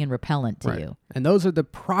disgusting and repellent to you. And those are the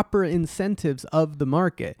proper incentives of the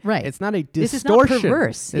market. Right. It's not a distortion. This is not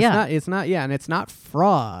perverse. It's not, and it's not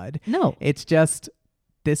fraud. No. It's just,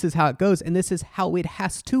 this is how it goes, and this is how it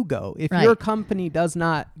has to go. If your company does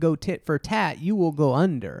not go tit for tat, you will go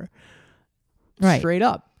under. Straight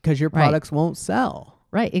up, because your products won't sell.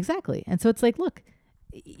 Right, exactly. And so it's like, look,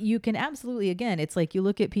 you can absolutely, again, it's like you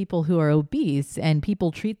look at people who are obese and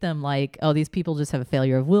people treat them like, oh, these people just have a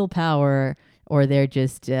failure of willpower, or they're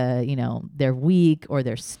just, you know, they're weak or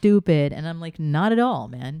they're stupid. And I'm like, not at all,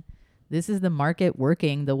 man. This is the market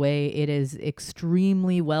working the way it is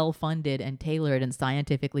extremely well funded and tailored and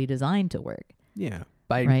scientifically designed to work. Yeah.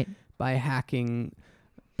 By hacking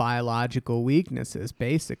biological weaknesses,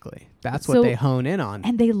 basically. That's So- what they hone in on.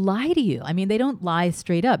 And they lie to you. I mean, they don't lie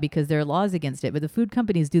straight up because there are laws against it, but the food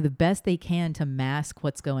companies do the best they can to mask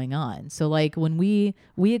what's going on. So like when we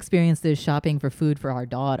experienced this shopping for food for our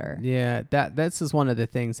daughter. Yeah, this is one of the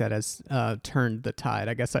things that has turned the tide.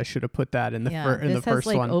 I guess I should have put that in the This first has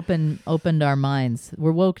like one. opened our minds.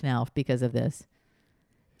 We're woke now because of this.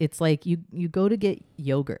 It's like you go to get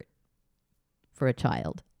yogurt for a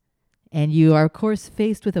child. And you are, of course,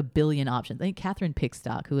 faced with a billion options. I think Catherine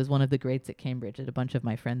Pickstock, who was one of the greats at Cambridge that a bunch of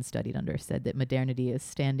my friends studied under, said that modernity is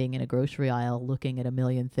standing in a grocery aisle looking at a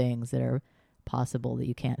million things that are possible that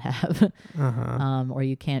you can't have or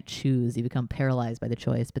you can't choose. You become paralyzed by the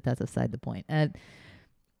choice, but that's aside the point. And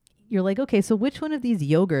you're like, okay, so which one of these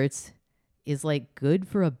yogurts is like good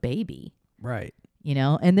for a baby? Right. You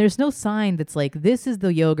know, and there's no sign that's like, this is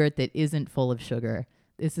the yogurt that isn't full of sugar.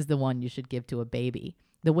 This is the one you should give to a baby.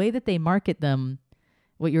 The way that they market them,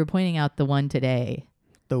 what you were pointing out, the one today.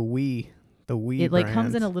 The Wee It like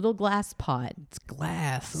comes in a little glass pot. It's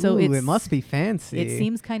glass. So Ooh, it must be fancy. It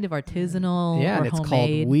seems kind of artisanal yeah, or and it's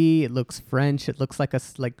homemade. called Wee. It looks French. It looks like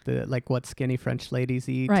what skinny French ladies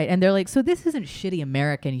eat. Right, and they're like, so this isn't shitty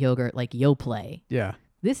American yogurt like Yoplait. Yeah.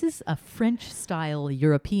 This is a French-style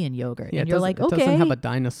European yogurt. Yeah, and it you're doesn't- like, It okay. doesn't have a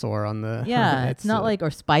dinosaur on the. Yeah, it's not like,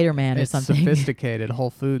 or Spider-Man or it's something. sophisticated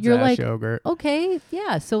Whole Foods You're ass like, yogurt. Okay,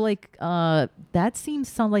 yeah. So like that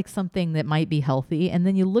seems like something that might be healthy. And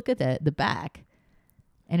then you look at the back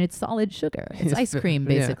and it's solid sugar. It's ice cream,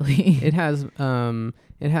 Yeah. basically. It has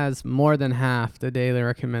more than half the daily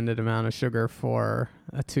recommended amount of sugar for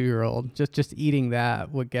a 2-year-old. Just eating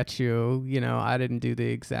that would get you, I didn't do the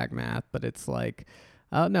exact math, but it's like,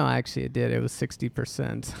 oh no, actually it did. It was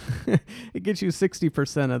 60%. It gets you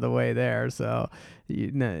 60% of the way there. So,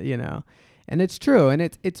 and it's true. And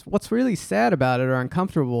it's what's really sad about it or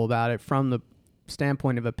uncomfortable about it from the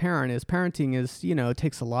standpoint of a parent is parenting is, it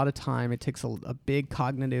takes a lot of time. It takes a big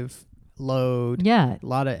cognitive load, Yeah. a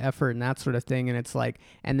lot of effort and that sort of thing. And it's like,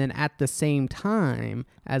 and then at the same time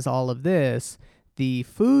as all of this, the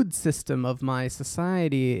food system of my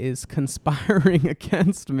society is conspiring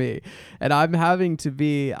against me, and I'm having to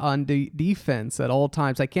be on defense at all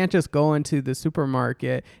times. I can't just go into the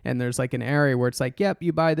supermarket and there's like an area where it's like, yep,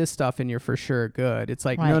 you buy this stuff and you're for sure good. It's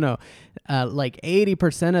like, Right. no, like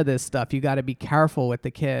 80% of this stuff, you got to be careful with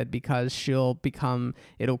the kid because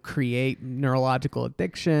it'll create neurological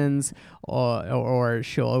addictions or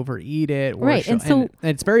she'll overeat it. Or Right, and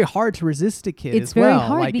it's very hard to resist a kid It's as very well.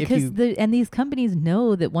 hard Like because these companies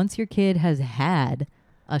know that once your kid has had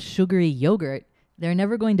a sugary yogurt, they're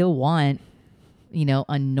never going to want,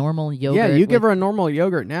 a normal yogurt. Yeah, you give her a normal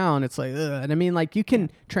yogurt now, and it's like, ugh. And I mean, like, you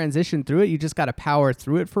can transition through it. You just got to power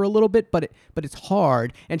through it for a little bit, but it's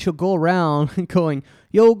hard. And she'll go around going,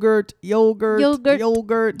 yogurt,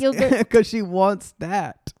 because she wants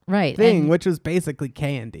that right thing, and, which is basically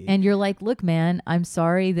candy. and you're like, look, man, I'm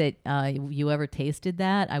sorry that you ever tasted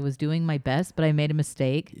that. I was doing my best, but I made a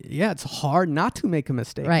mistake. Yeah, it's hard not to make a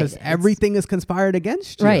mistake Right, because it's- everything is conspired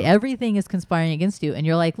against you. Right, everything is conspiring against you, and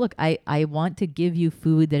you're like, look, I want to give you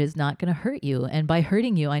food that is not going to hurt you, and by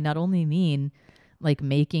hurting you, I not only mean like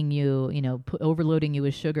making you, overloading you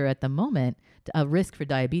with sugar at the moment. A risk for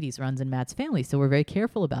diabetes runs in Matt's family, so we're very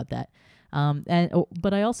careful about that.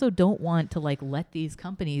 But I also don't want to like let these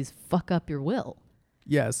companies fuck up your will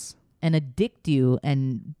Yes. and addict you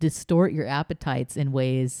and distort your appetites in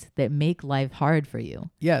ways that make life hard for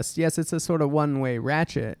you. Yes, it's a sort of one-way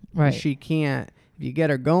ratchet. Right. She can't, if you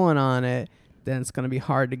get her going on it, then it's going to be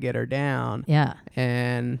hard to get her down. Yeah.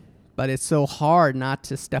 But it's so hard not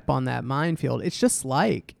to step on that minefield. It's just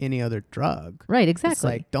like any other drug. Right, exactly. It's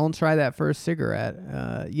like, don't try that first cigarette.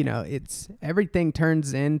 It's everything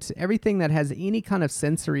that has any kind of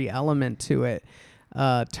sensory element to it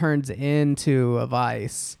turns into a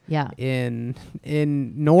vice. Yeah. In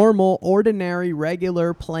normal, ordinary,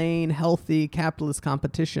 regular, plain, healthy capitalist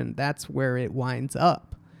competition, that's where it winds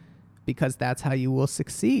up, because that's how you will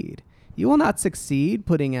succeed. You will not succeed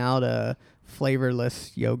putting out a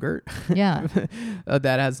flavorless yogurt Yeah.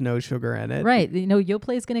 that has no sugar in it. Right.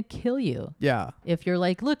 Yoplait is going to kill you. Yeah. If you're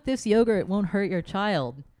like, look, this yogurt won't hurt your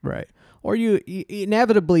child. Right. Or you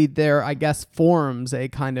inevitably there, I guess, forms a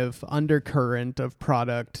kind of undercurrent of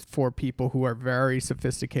product for people who are very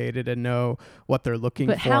sophisticated and know what they're looking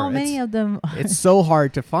for. But how many of them, It's so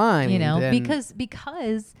hard to find. because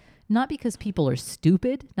not because people are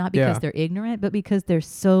stupid, not because Yeah. they're ignorant, but because they're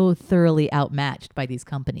so thoroughly outmatched by these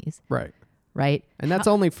companies. Right. Right. And that's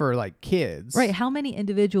only for like kids. Right. How many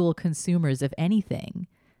individual consumers, if anything,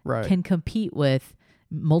 Right. can compete with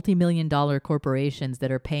multi-million-dollar corporations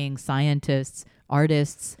that are paying scientists,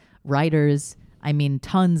 artists, writers, I mean,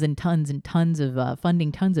 tons and tons and tons of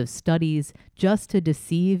funding, tons of studies just to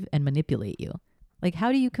deceive and manipulate you. Like,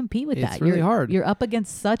 how do you compete with that? It's really hard. You're up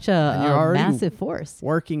against such a already massive force.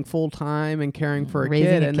 Working full time and caring for a Raising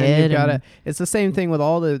kid, a and kid then you've got to. and- It's the same thing with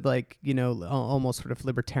all the almost sort of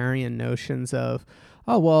libertarian notions of,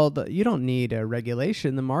 oh well, you don't need a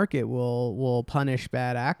regulation. The market will punish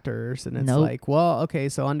bad actors, and it's Nope. like, well, okay,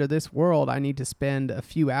 so under this world, I need to spend a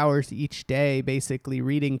few hours each day basically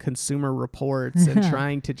reading consumer reports and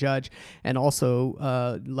trying to judge. And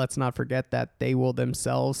also, let's not forget that they will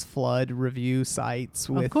themselves flood review sites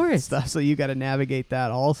with course. stuff. So you got to navigate that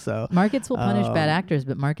also. Markets will punish bad actors,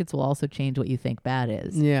 but markets will also change what you think bad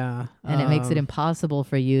is. Yeah, And it makes it impossible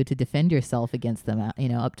for you to defend yourself against them,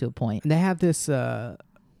 up to a point. They have this.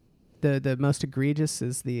 The most egregious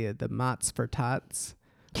is the Mott's for Tots,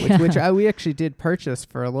 which we actually did purchase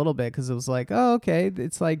for a little bit because it was like, oh, okay,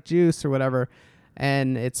 it's like juice or whatever,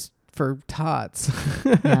 and it's for tots.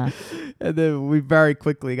 Yeah. And then we very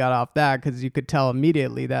quickly got off that because you could tell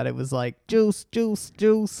immediately that it was like juice.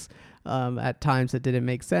 At times it didn't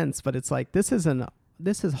make sense, but it's like this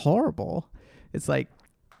is horrible. It's like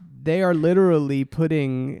they are literally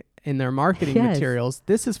putting in their marketing Yes. materials,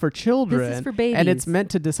 this is for children. This is for babies. And it's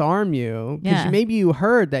meant to disarm you. Because Yeah. maybe you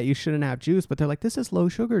heard that you shouldn't have juice, but they're like, this is low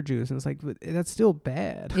sugar juice. And it's like, but that's still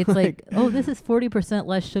bad. It's like, oh, this is 40%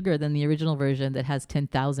 less sugar than the original version that has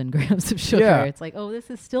 10,000 grams of sugar. Yeah. It's like, oh,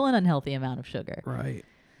 this is still an unhealthy amount of sugar. Right.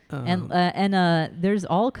 And there's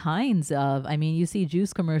all kinds of, I mean, you see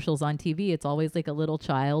juice commercials on TV. It's always like a little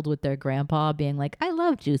child with their grandpa being like, I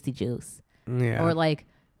love juicy juice. Yeah. Or like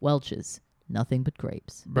Welch's, nothing but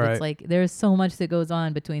grapes. But Right. it's like there's so much that goes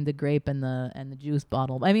on between the grape and the juice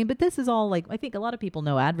bottle. I mean, but this is all like, I think a lot of people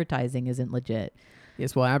know advertising isn't legit.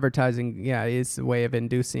 Yes, well, advertising, is a way of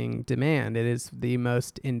inducing demand. It is the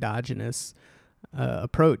most endogenous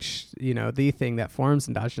approach, the thing that forms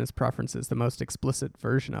endogenous preferences, the most explicit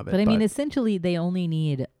version of it. But I mean, essentially, they only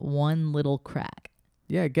need one little crack.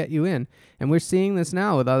 Yeah, get you in. And we're seeing this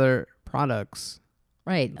now with other products.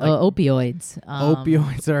 Right. Like Opioids.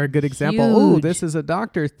 Opioids are a good example. Oh, huge. this is a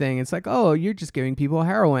doctor thing. It's like, oh, you're just giving people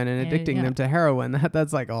heroin and addicting yeah. them to heroin.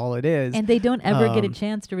 That's like all it is. And they don't ever get a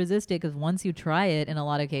chance to resist it because once you try it, in a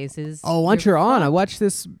lot of cases. Once you're on,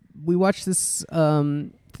 fucked. we watched this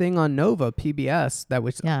thing on Nova PBS that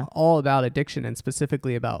was all about addiction and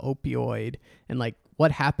specifically about opioid and like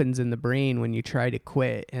what happens in the brain when you try to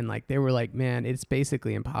quit. And like they were like, man, it's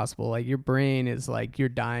basically impossible. Like your brain is like you're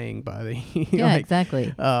dying, buddy. Yeah,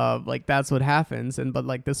 exactly. Like that's what happens. But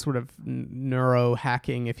like this sort of neuro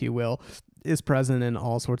hacking, if you will, is present in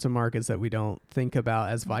all sorts of markets that we don't think about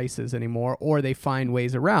as vices anymore, or they find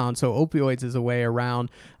ways around. So opioids is a way around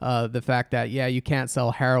the fact that, you can't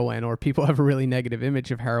sell heroin, or people have a really negative image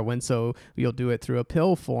of heroin. So you'll do it through a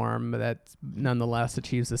pill form that nonetheless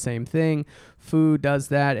achieves the same thing. Food does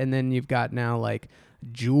that. And then you've got now like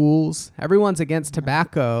Juuls. Everyone's against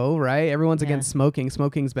tobacco, right? Everyone's against smoking.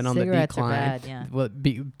 Smoking's been on the Cigarettes are decline. bad, yeah. Well,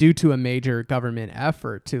 due to a major government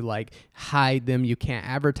effort to like hide them. You can't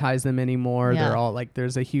advertise them anymore. Yeah. They're all like,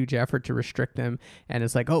 there's a huge effort to restrict them. And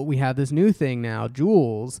it's like, oh, we have this new thing now,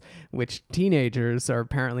 Juuls, which teenagers are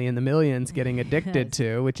apparently in the millions getting addicted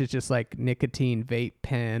to, which is just like nicotine vape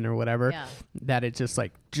pen or whatever, Yeah. that it just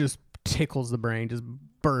tickles the brain, just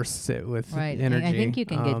bursts it with energy. I think you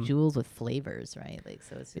can get Juuls with flavors, right? Like,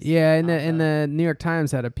 so it's just and the New York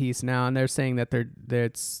Times had a piece now, and they're saying that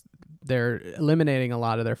they're eliminating a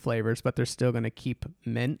lot of their flavors, but they're still going to keep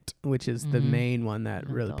mint, which is the main one that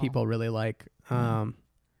people really like. But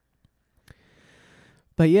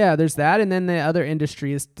yeah, there's that, and then the other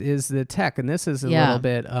industry is the tech, and this is a little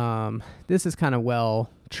bit this is kind of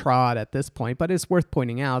well trod at this point, but it's worth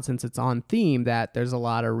pointing out since it's on theme that there's a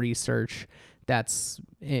lot of research that's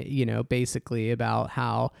basically about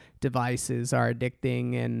how devices are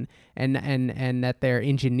addicting and that they're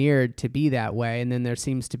engineered to be that way. And then there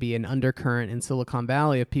seems to be an undercurrent in Silicon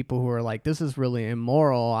Valley of people who are like, this is really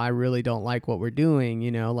immoral. I really don't like what we're doing.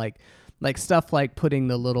 Like stuff like putting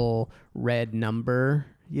the little red number,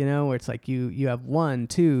 where it's like you have 1,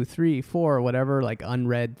 2, 3, 4, whatever, like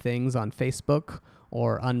unread things on Facebook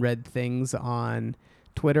or unread things on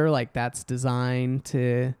Twitter. Like that's designed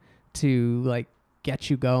to like get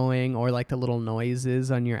you going, or like the little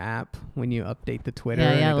noises on your app when you update the Twitter.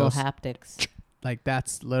 Yeah, little haptics. Like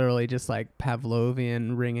that's literally just like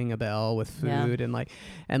Pavlovian ringing a bell with food. And like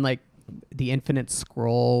the infinite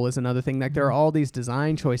scroll is another thing. Like there are all these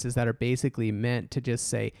design choices that are basically meant to just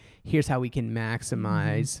say, here's how we can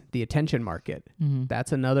maximize the attention market.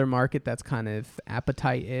 That's another market that's kind of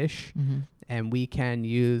appetite-ish. And we can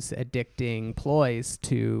use addicting ploys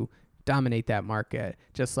to dominate that market,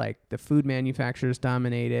 just like the food manufacturers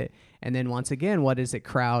dominate it. And then once again, what does it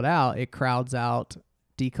crowd out? It crowds out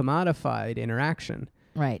decommodified interaction.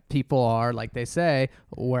 Right. People are, like they say,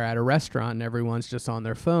 we're at a restaurant and everyone's just on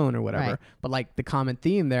their phone or whatever. Right. But like the common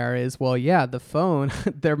theme there is, well, yeah, the phone,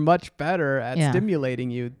 they're much better at Yeah.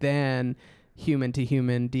 stimulating you than human to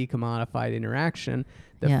human decommodified interaction.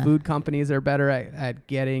 The Yeah. food companies are better at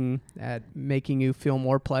making you feel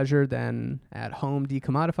more pleasure than at home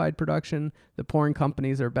decommodified production. The porn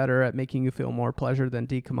companies are better at making you feel more pleasure than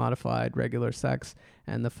decommodified regular sex.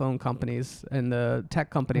 And the phone companies and the tech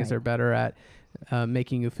companies Right. are better at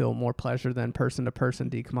making you feel more pleasure than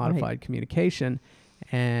person-to-person decommodified Right. communication.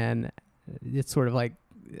 And it's sort of like,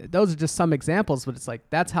 those are just some examples, but it's like,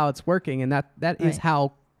 that's how it's working. And that is Right.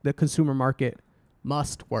 how the consumer market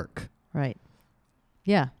must work. Right.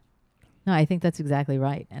 Yeah. No, I think that's exactly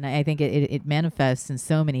right. And I think it manifests in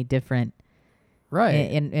so many different Right.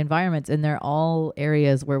 in environments, and they're all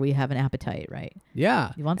areas where we have an appetite, right?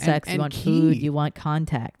 Yeah. You want And- sex, and you want key. food, you want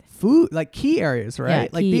contact. Food, like key areas, right? Yeah,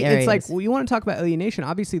 like key it's like, areas. well, you want to talk about alienation.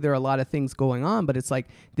 Obviously, there are a lot of things going on, but it's like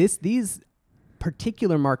these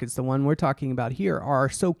particular markets, the one we're talking about here, are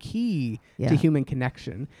so key Yeah. to human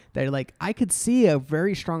connection that like I could see a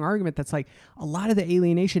very strong argument that's like a lot of the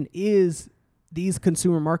alienation is these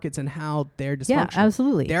consumer markets and how they're dysfunctional. Yeah,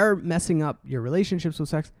 absolutely. They're messing up your relationships with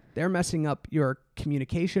sex. They're messing up your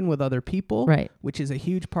communication with other people, Right. which is a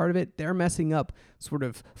huge part of it. They're messing up sort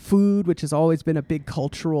of food, which has always been a big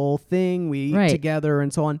cultural thing. We eat Right. together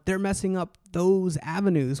and so on. They're messing up those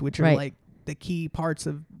avenues, which are Right. like the key parts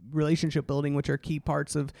of relationship building, which are key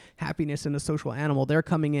parts of happiness in a social animal. They're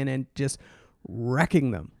coming in and just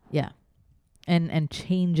wrecking them. Yeah. And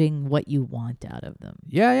changing what you want out of them.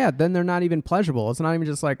 Yeah. Then they're not even pleasurable. It's not even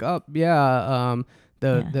just like, oh yeah,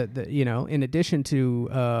 the you know, in addition to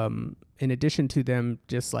them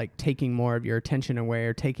just like taking more of your attention away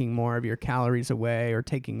or taking more of your calories away or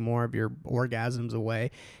taking more of your orgasms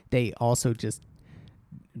away, they also just,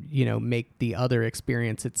 you know, make the other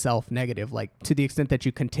experience itself negative. Like to the extent that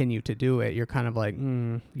you continue to do it, you're kind of like,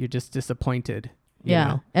 you're just disappointed. You Yeah.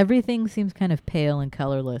 know? Everything seems kind of pale and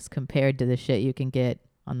colorless compared to the shit you can get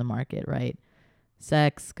on the market, right?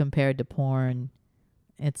 Sex compared to porn.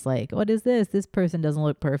 It's like, what is this? This person doesn't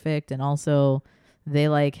look perfect. And also they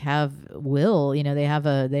like have will, you know, they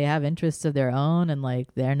have interests of their own, and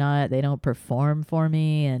like they don't perform for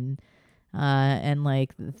me. And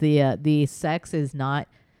like the sex is not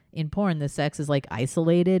in porn. The sex is like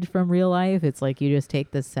isolated from real life. It's like you just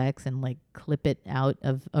take the sex and like clip it out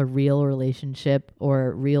of a real relationship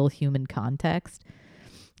or real human context.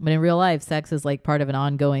 But in real life, sex is like part of an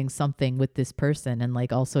ongoing something with this person. And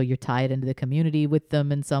like also you're tied into the community with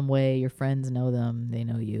them in some way. Your friends know them. They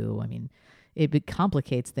know you. I mean, it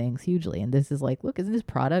complicates things hugely. And this is like, look, isn't this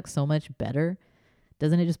product so much better?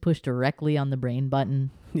 Doesn't it just push directly on the brain button?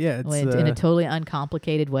 Yeah. It's, In a totally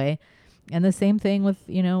uncomplicated way. And the same thing with,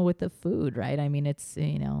 you know, with the food, right? I mean, it's,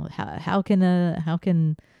 you know, how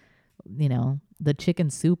can, you know, the chicken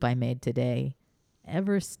soup I made today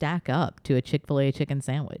ever stack up to a Chick-fil-A chicken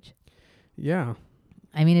sandwich? yeah.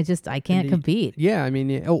 I mean, I can't compete. Yeah, I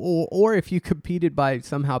mean, or if you competed by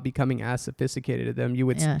somehow becoming as sophisticated as them, you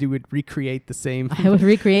would recreate the same. I would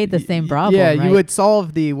recreate the same problem. Yeah, right? you would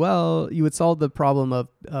solve the problem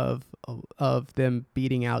of them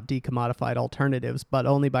beating out decommodified alternatives, but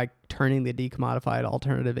only by turning the decommodified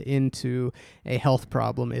alternative into a health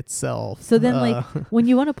problem itself. So then, like, when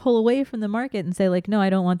you want to pull away from the market and say, like, no, I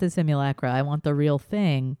don't want the simulacra, I want the real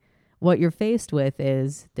thing, what you're faced with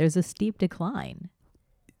is there's a steep decline.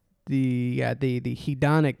 The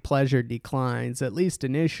hedonic pleasure declines, at least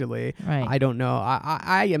initially. Right. I don't know.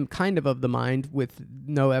 I am kind of the mind, with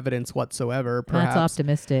no evidence whatsoever, perhaps, That's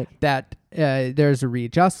optimistic. that there's a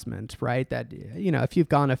readjustment, right? That, you know, if you've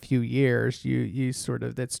gone a few years, you sort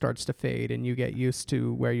of, that starts to fade and you get used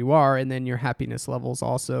to where you are, and then your happiness levels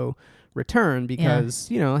also return because,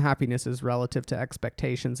 you know, happiness is relative to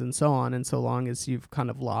expectations and so on. And so long as you've kind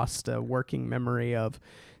of lost a working memory of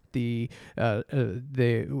your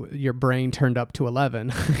brain turned up to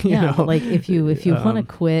 11. you know? Like if you want to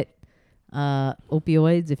quit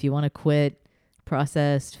opioids, if you want to quit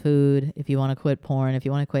processed food, if you want to quit porn, if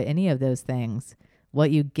you want to quit any of those things,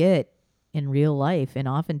 what you get in real life and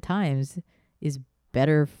oftentimes is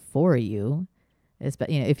better for you,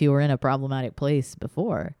 if you were in a problematic place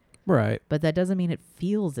before. Right. But that doesn't mean it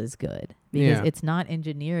feels as good because it's not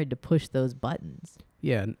engineered to push those buttons.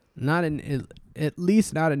 Yeah, at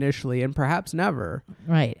least not initially, and perhaps never.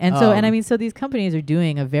 Right. And so, and I mean, so these companies are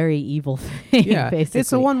doing a very evil thing, Yeah, basically.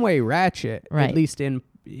 it's a one-way ratchet, Right. at least in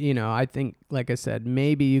I think, like I said,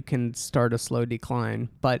 maybe you can start a slow decline,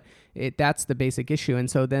 but that's the basic issue. And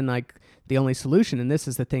so then, like, the only solution, and this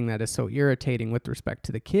is the thing that is so irritating with respect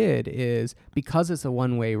to the kid, is because it's a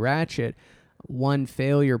one-way ratchet, one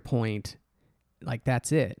failure point, like,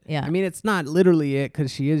 that's it. Yeah. I mean, it's not literally it,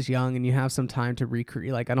 because she is young and you have some time to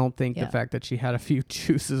recreate. Like, I don't think Yeah. the fact that she had a few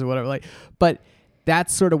juices or whatever, like, but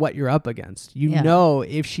that's sort of what you're up against. Yeah.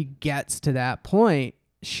 If she gets to that point,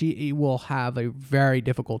 she will have a very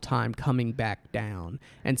difficult time coming back down.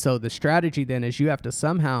 And so the strategy then is you have to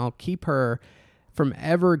somehow keep her from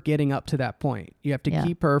ever getting up to that point. You have to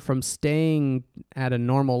keep her from staying at a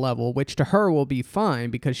normal level, which to her will be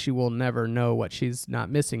fine because she will never know what she's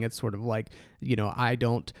not missing. It's sort of like, I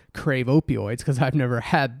don't crave opioids because I've never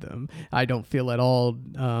had them. I don't feel at all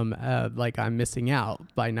like I'm missing out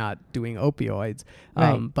by not doing opioids.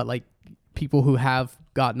 Right. But like people who have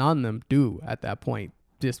gotten on them do at that point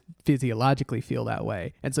just physiologically feel that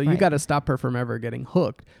way. And so you got to stop her from ever getting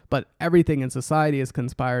hooked, but everything in society has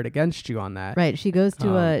conspired against you on that. Right. She goes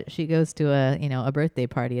to a birthday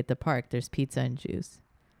party at the park. There's pizza and juice.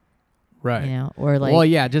 Right. Or like, well,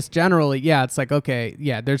 yeah, just generally, it's like, okay,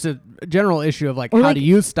 there's a general issue of like, or how like do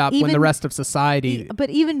you stop when the even- rest of society...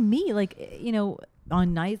 But even me, like,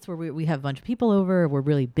 on nights where we have a bunch of people over, we're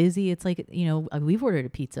really busy. It's like, we've ordered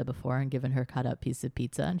a pizza before and given her cut up piece of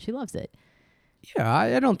pizza and she loves it. Yeah,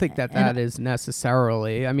 I don't think that is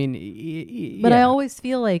necessarily. I mean, but I always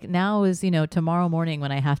feel like now is, tomorrow morning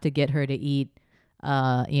when I have to get her to eat,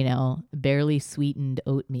 barely sweetened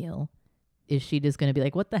oatmeal, is she just going to be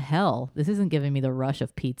like, what the hell? This isn't giving me the rush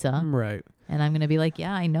of pizza. Right. And I'm going to be like,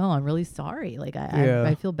 yeah, I know. I'm really sorry. Like,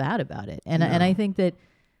 I feel bad about it. And I think that,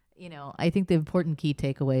 I think the important key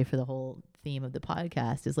takeaway for the whole theme of the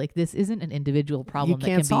podcast is like, this isn't an individual problem. You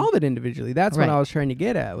can't solve it individually. That's what I was trying to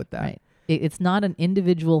get at with that. Right. It's not an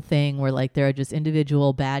individual thing where like there are just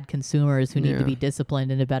individual bad consumers who need to be disciplined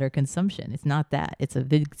into better consumption. It's not that. It's a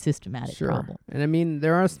big systematic problem. And I mean,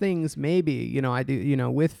 there are things maybe, I do,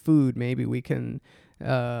 with food, maybe we can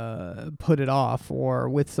put it off, or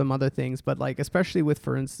with some other things, but like, especially with,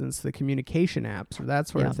 for instance, the communication apps or that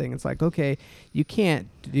sort of thing. It's like, okay, you can't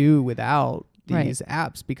do without these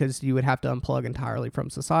apps because you would have to unplug entirely from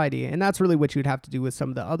society. And that's really what you'd have to do with some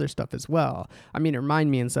of the other stuff as well. I mean, it reminded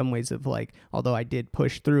me in some ways of like, although I did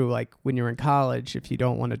push through, like when you're in college, if you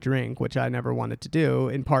don't want to drink, which I never wanted to do,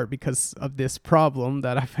 in part because of this problem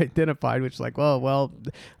that I've identified, which is like, well,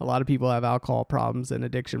 a lot of people have alcohol problems and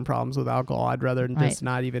addiction problems with alcohol. I'd rather just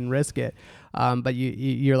not even risk it. But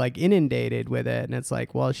you're like inundated with it. And it's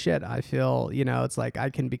like, well, shit, I feel, it's like I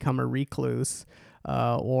can become a recluse.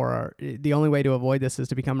 Or the only way to avoid this is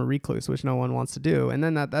to become a recluse, which no one wants to do. And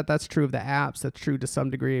then that's true of the apps. That's true to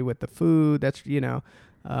some degree with the food. That's,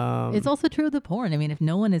 it's also true of the porn. I mean, if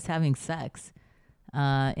no one is having sex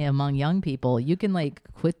among young people, you can like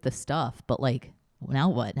quit the stuff, but like now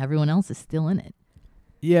what? Everyone else is still in it.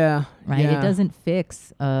 Yeah. Right. Yeah. It doesn't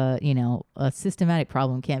fix, a systematic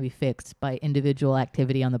problem can't be fixed by individual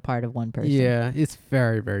activity on the part of one person. Yeah. It's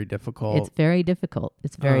very, very difficult. It's very difficult.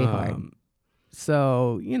 It's very hard.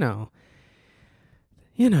 So, I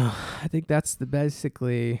think that's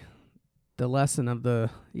basically the lesson of the,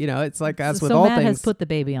 it's like as with all Matt things. has put the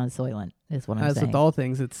baby on Soylent, is what I'm saying. As with all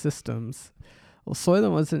things, it's systems. Well,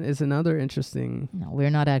 Soylent is another interesting. No, we're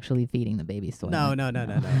not actually feeding the baby Soylent.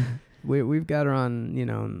 No. We've got her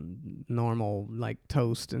on, normal like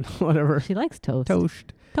toast and whatever. She likes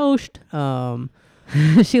toast. Toast.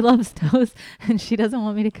 She loves toast, and she doesn't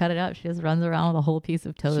want me to cut it up. She just runs around with a whole piece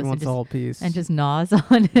of toast. She wants the whole piece. And just gnaws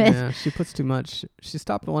on it. Yeah, she puts too much. She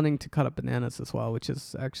stopped wanting to cut up bananas as well, which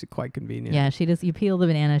is actually quite convenient. Yeah, you peel the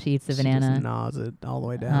banana, she eats the banana. She just gnaws it all the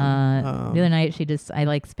way down. The other night,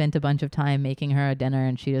 I spent a bunch of time making her a dinner,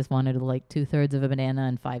 and she just wanted like 2/3 of a banana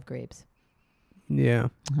and 5 grapes. Yeah.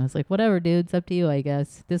 I was like, whatever, dude. It's up to you, I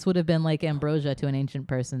guess. This would have been like ambrosia to an ancient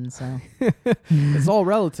person, so. It's all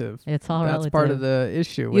relative. It's all relative. That's part of the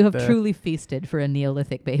issue. You have truly feasted for a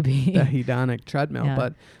Neolithic baby. The hedonic treadmill. Yeah.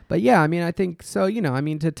 But yeah, I mean, I think so,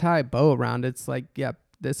 to tie a bow around it, it's like,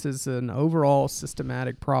 this is an overall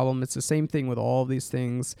systematic problem. It's the same thing with all of these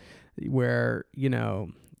things where,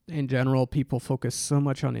 in general, people focus so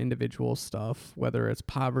much on individual stuff, whether it's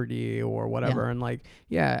poverty or whatever.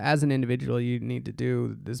 Yeah. And as an individual, you need to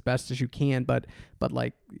do as best as you can. But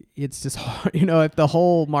like, it's just hard, if the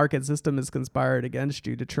whole market system is conspired against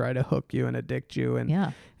you to try to hook you and addict you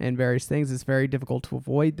and various things, it's very difficult to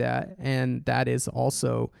avoid that. And that is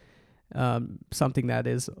also something that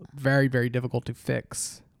is very, very difficult to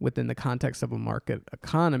fix within the context of a market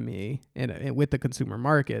economy and with the consumer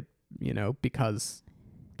market, because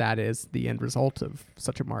that is the end result of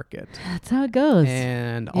such a market. That's how it goes.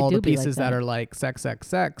 And It all do the be like pieces that that. are like sex, sex,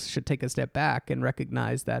 sex should take a step back and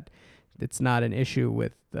recognize that it's not an issue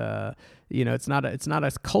with it's not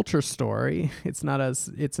a culture story. It's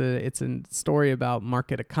a story about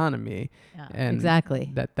market economy. Yeah, and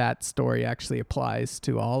exactly. that story actually applies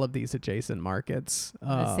to all of these adjacent markets.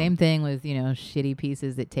 The same thing with, shitty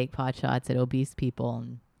pieces that take pot shots at obese people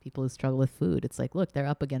and people who struggle with food. It's like, look, they're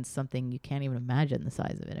up against something you can't even imagine the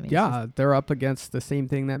size of it. I mean, yeah, they're up against the same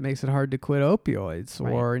thing that makes it hard to quit opioids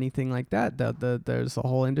or anything like that. There's a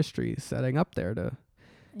whole industry setting up there to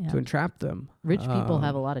entrap them. Rich people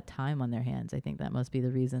have a lot of time on their hands. I think that must be the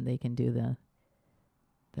reason they can do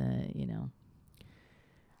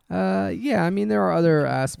yeah, I mean, there are other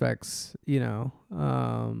aspects,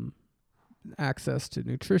 access to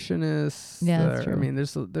nutritionists. Yeah, that's true. I mean,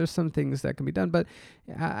 there's some things that can be done, but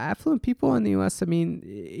affluent people in the U.S., I mean,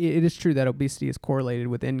 it is true that obesity is correlated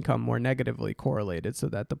with income, more negatively correlated, so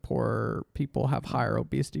that the poor people have higher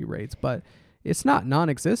obesity rates, but it's not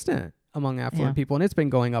non-existent among affluent people, and it's been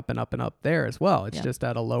going up and up and up there as well. It's just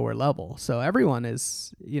at a lower level, so everyone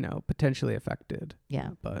is potentially affected. Yeah,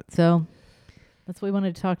 but so that's what we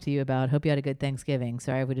wanted to talk to you about. Hope you had a good Thanksgiving.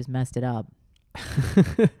 Sorry if we just messed it up.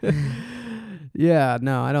 Yeah,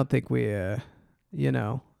 no, I don't think we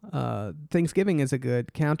Thanksgiving is a good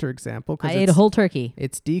counterexample. I ate a whole turkey.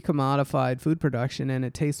 It's decommodified food production and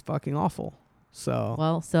it tastes fucking awful.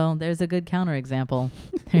 So so there's a good counterexample.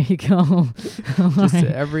 There you go. Just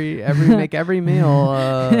make every meal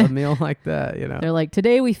a meal like that, They're like,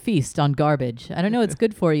 today we feast on garbage. I don't know, it's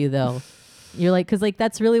good for you though. You're like, because like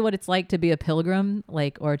that's really what it's like to be a pilgrim,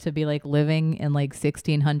 like, or to be like living in like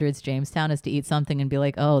 1600s Jamestown, is to eat something and be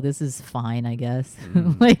like, oh, this is fine, I guess.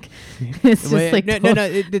 Like, it's just like no.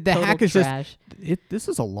 The hack is trash. This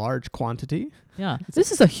is a large quantity. Yeah,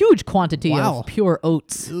 this is a huge quantity Wow. of pure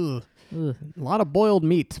oats. Ugh. A lot of boiled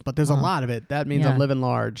meat, but there's a lot of it. That means I'm living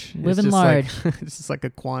large. Living large. It's just like a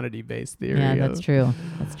quantity-based theory. Yeah, that's true.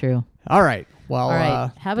 That's true. All right. Well, all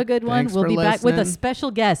right. Have a good one. We'll be back with a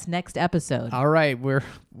special guest next episode. All right.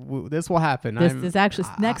 This will happen. This is actually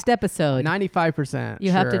next episode. 95%.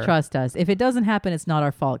 You have to trust us. If it doesn't happen, it's not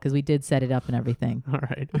our fault because we did set it up and everything. All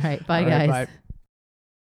right. All right. Bye, guys. Bye.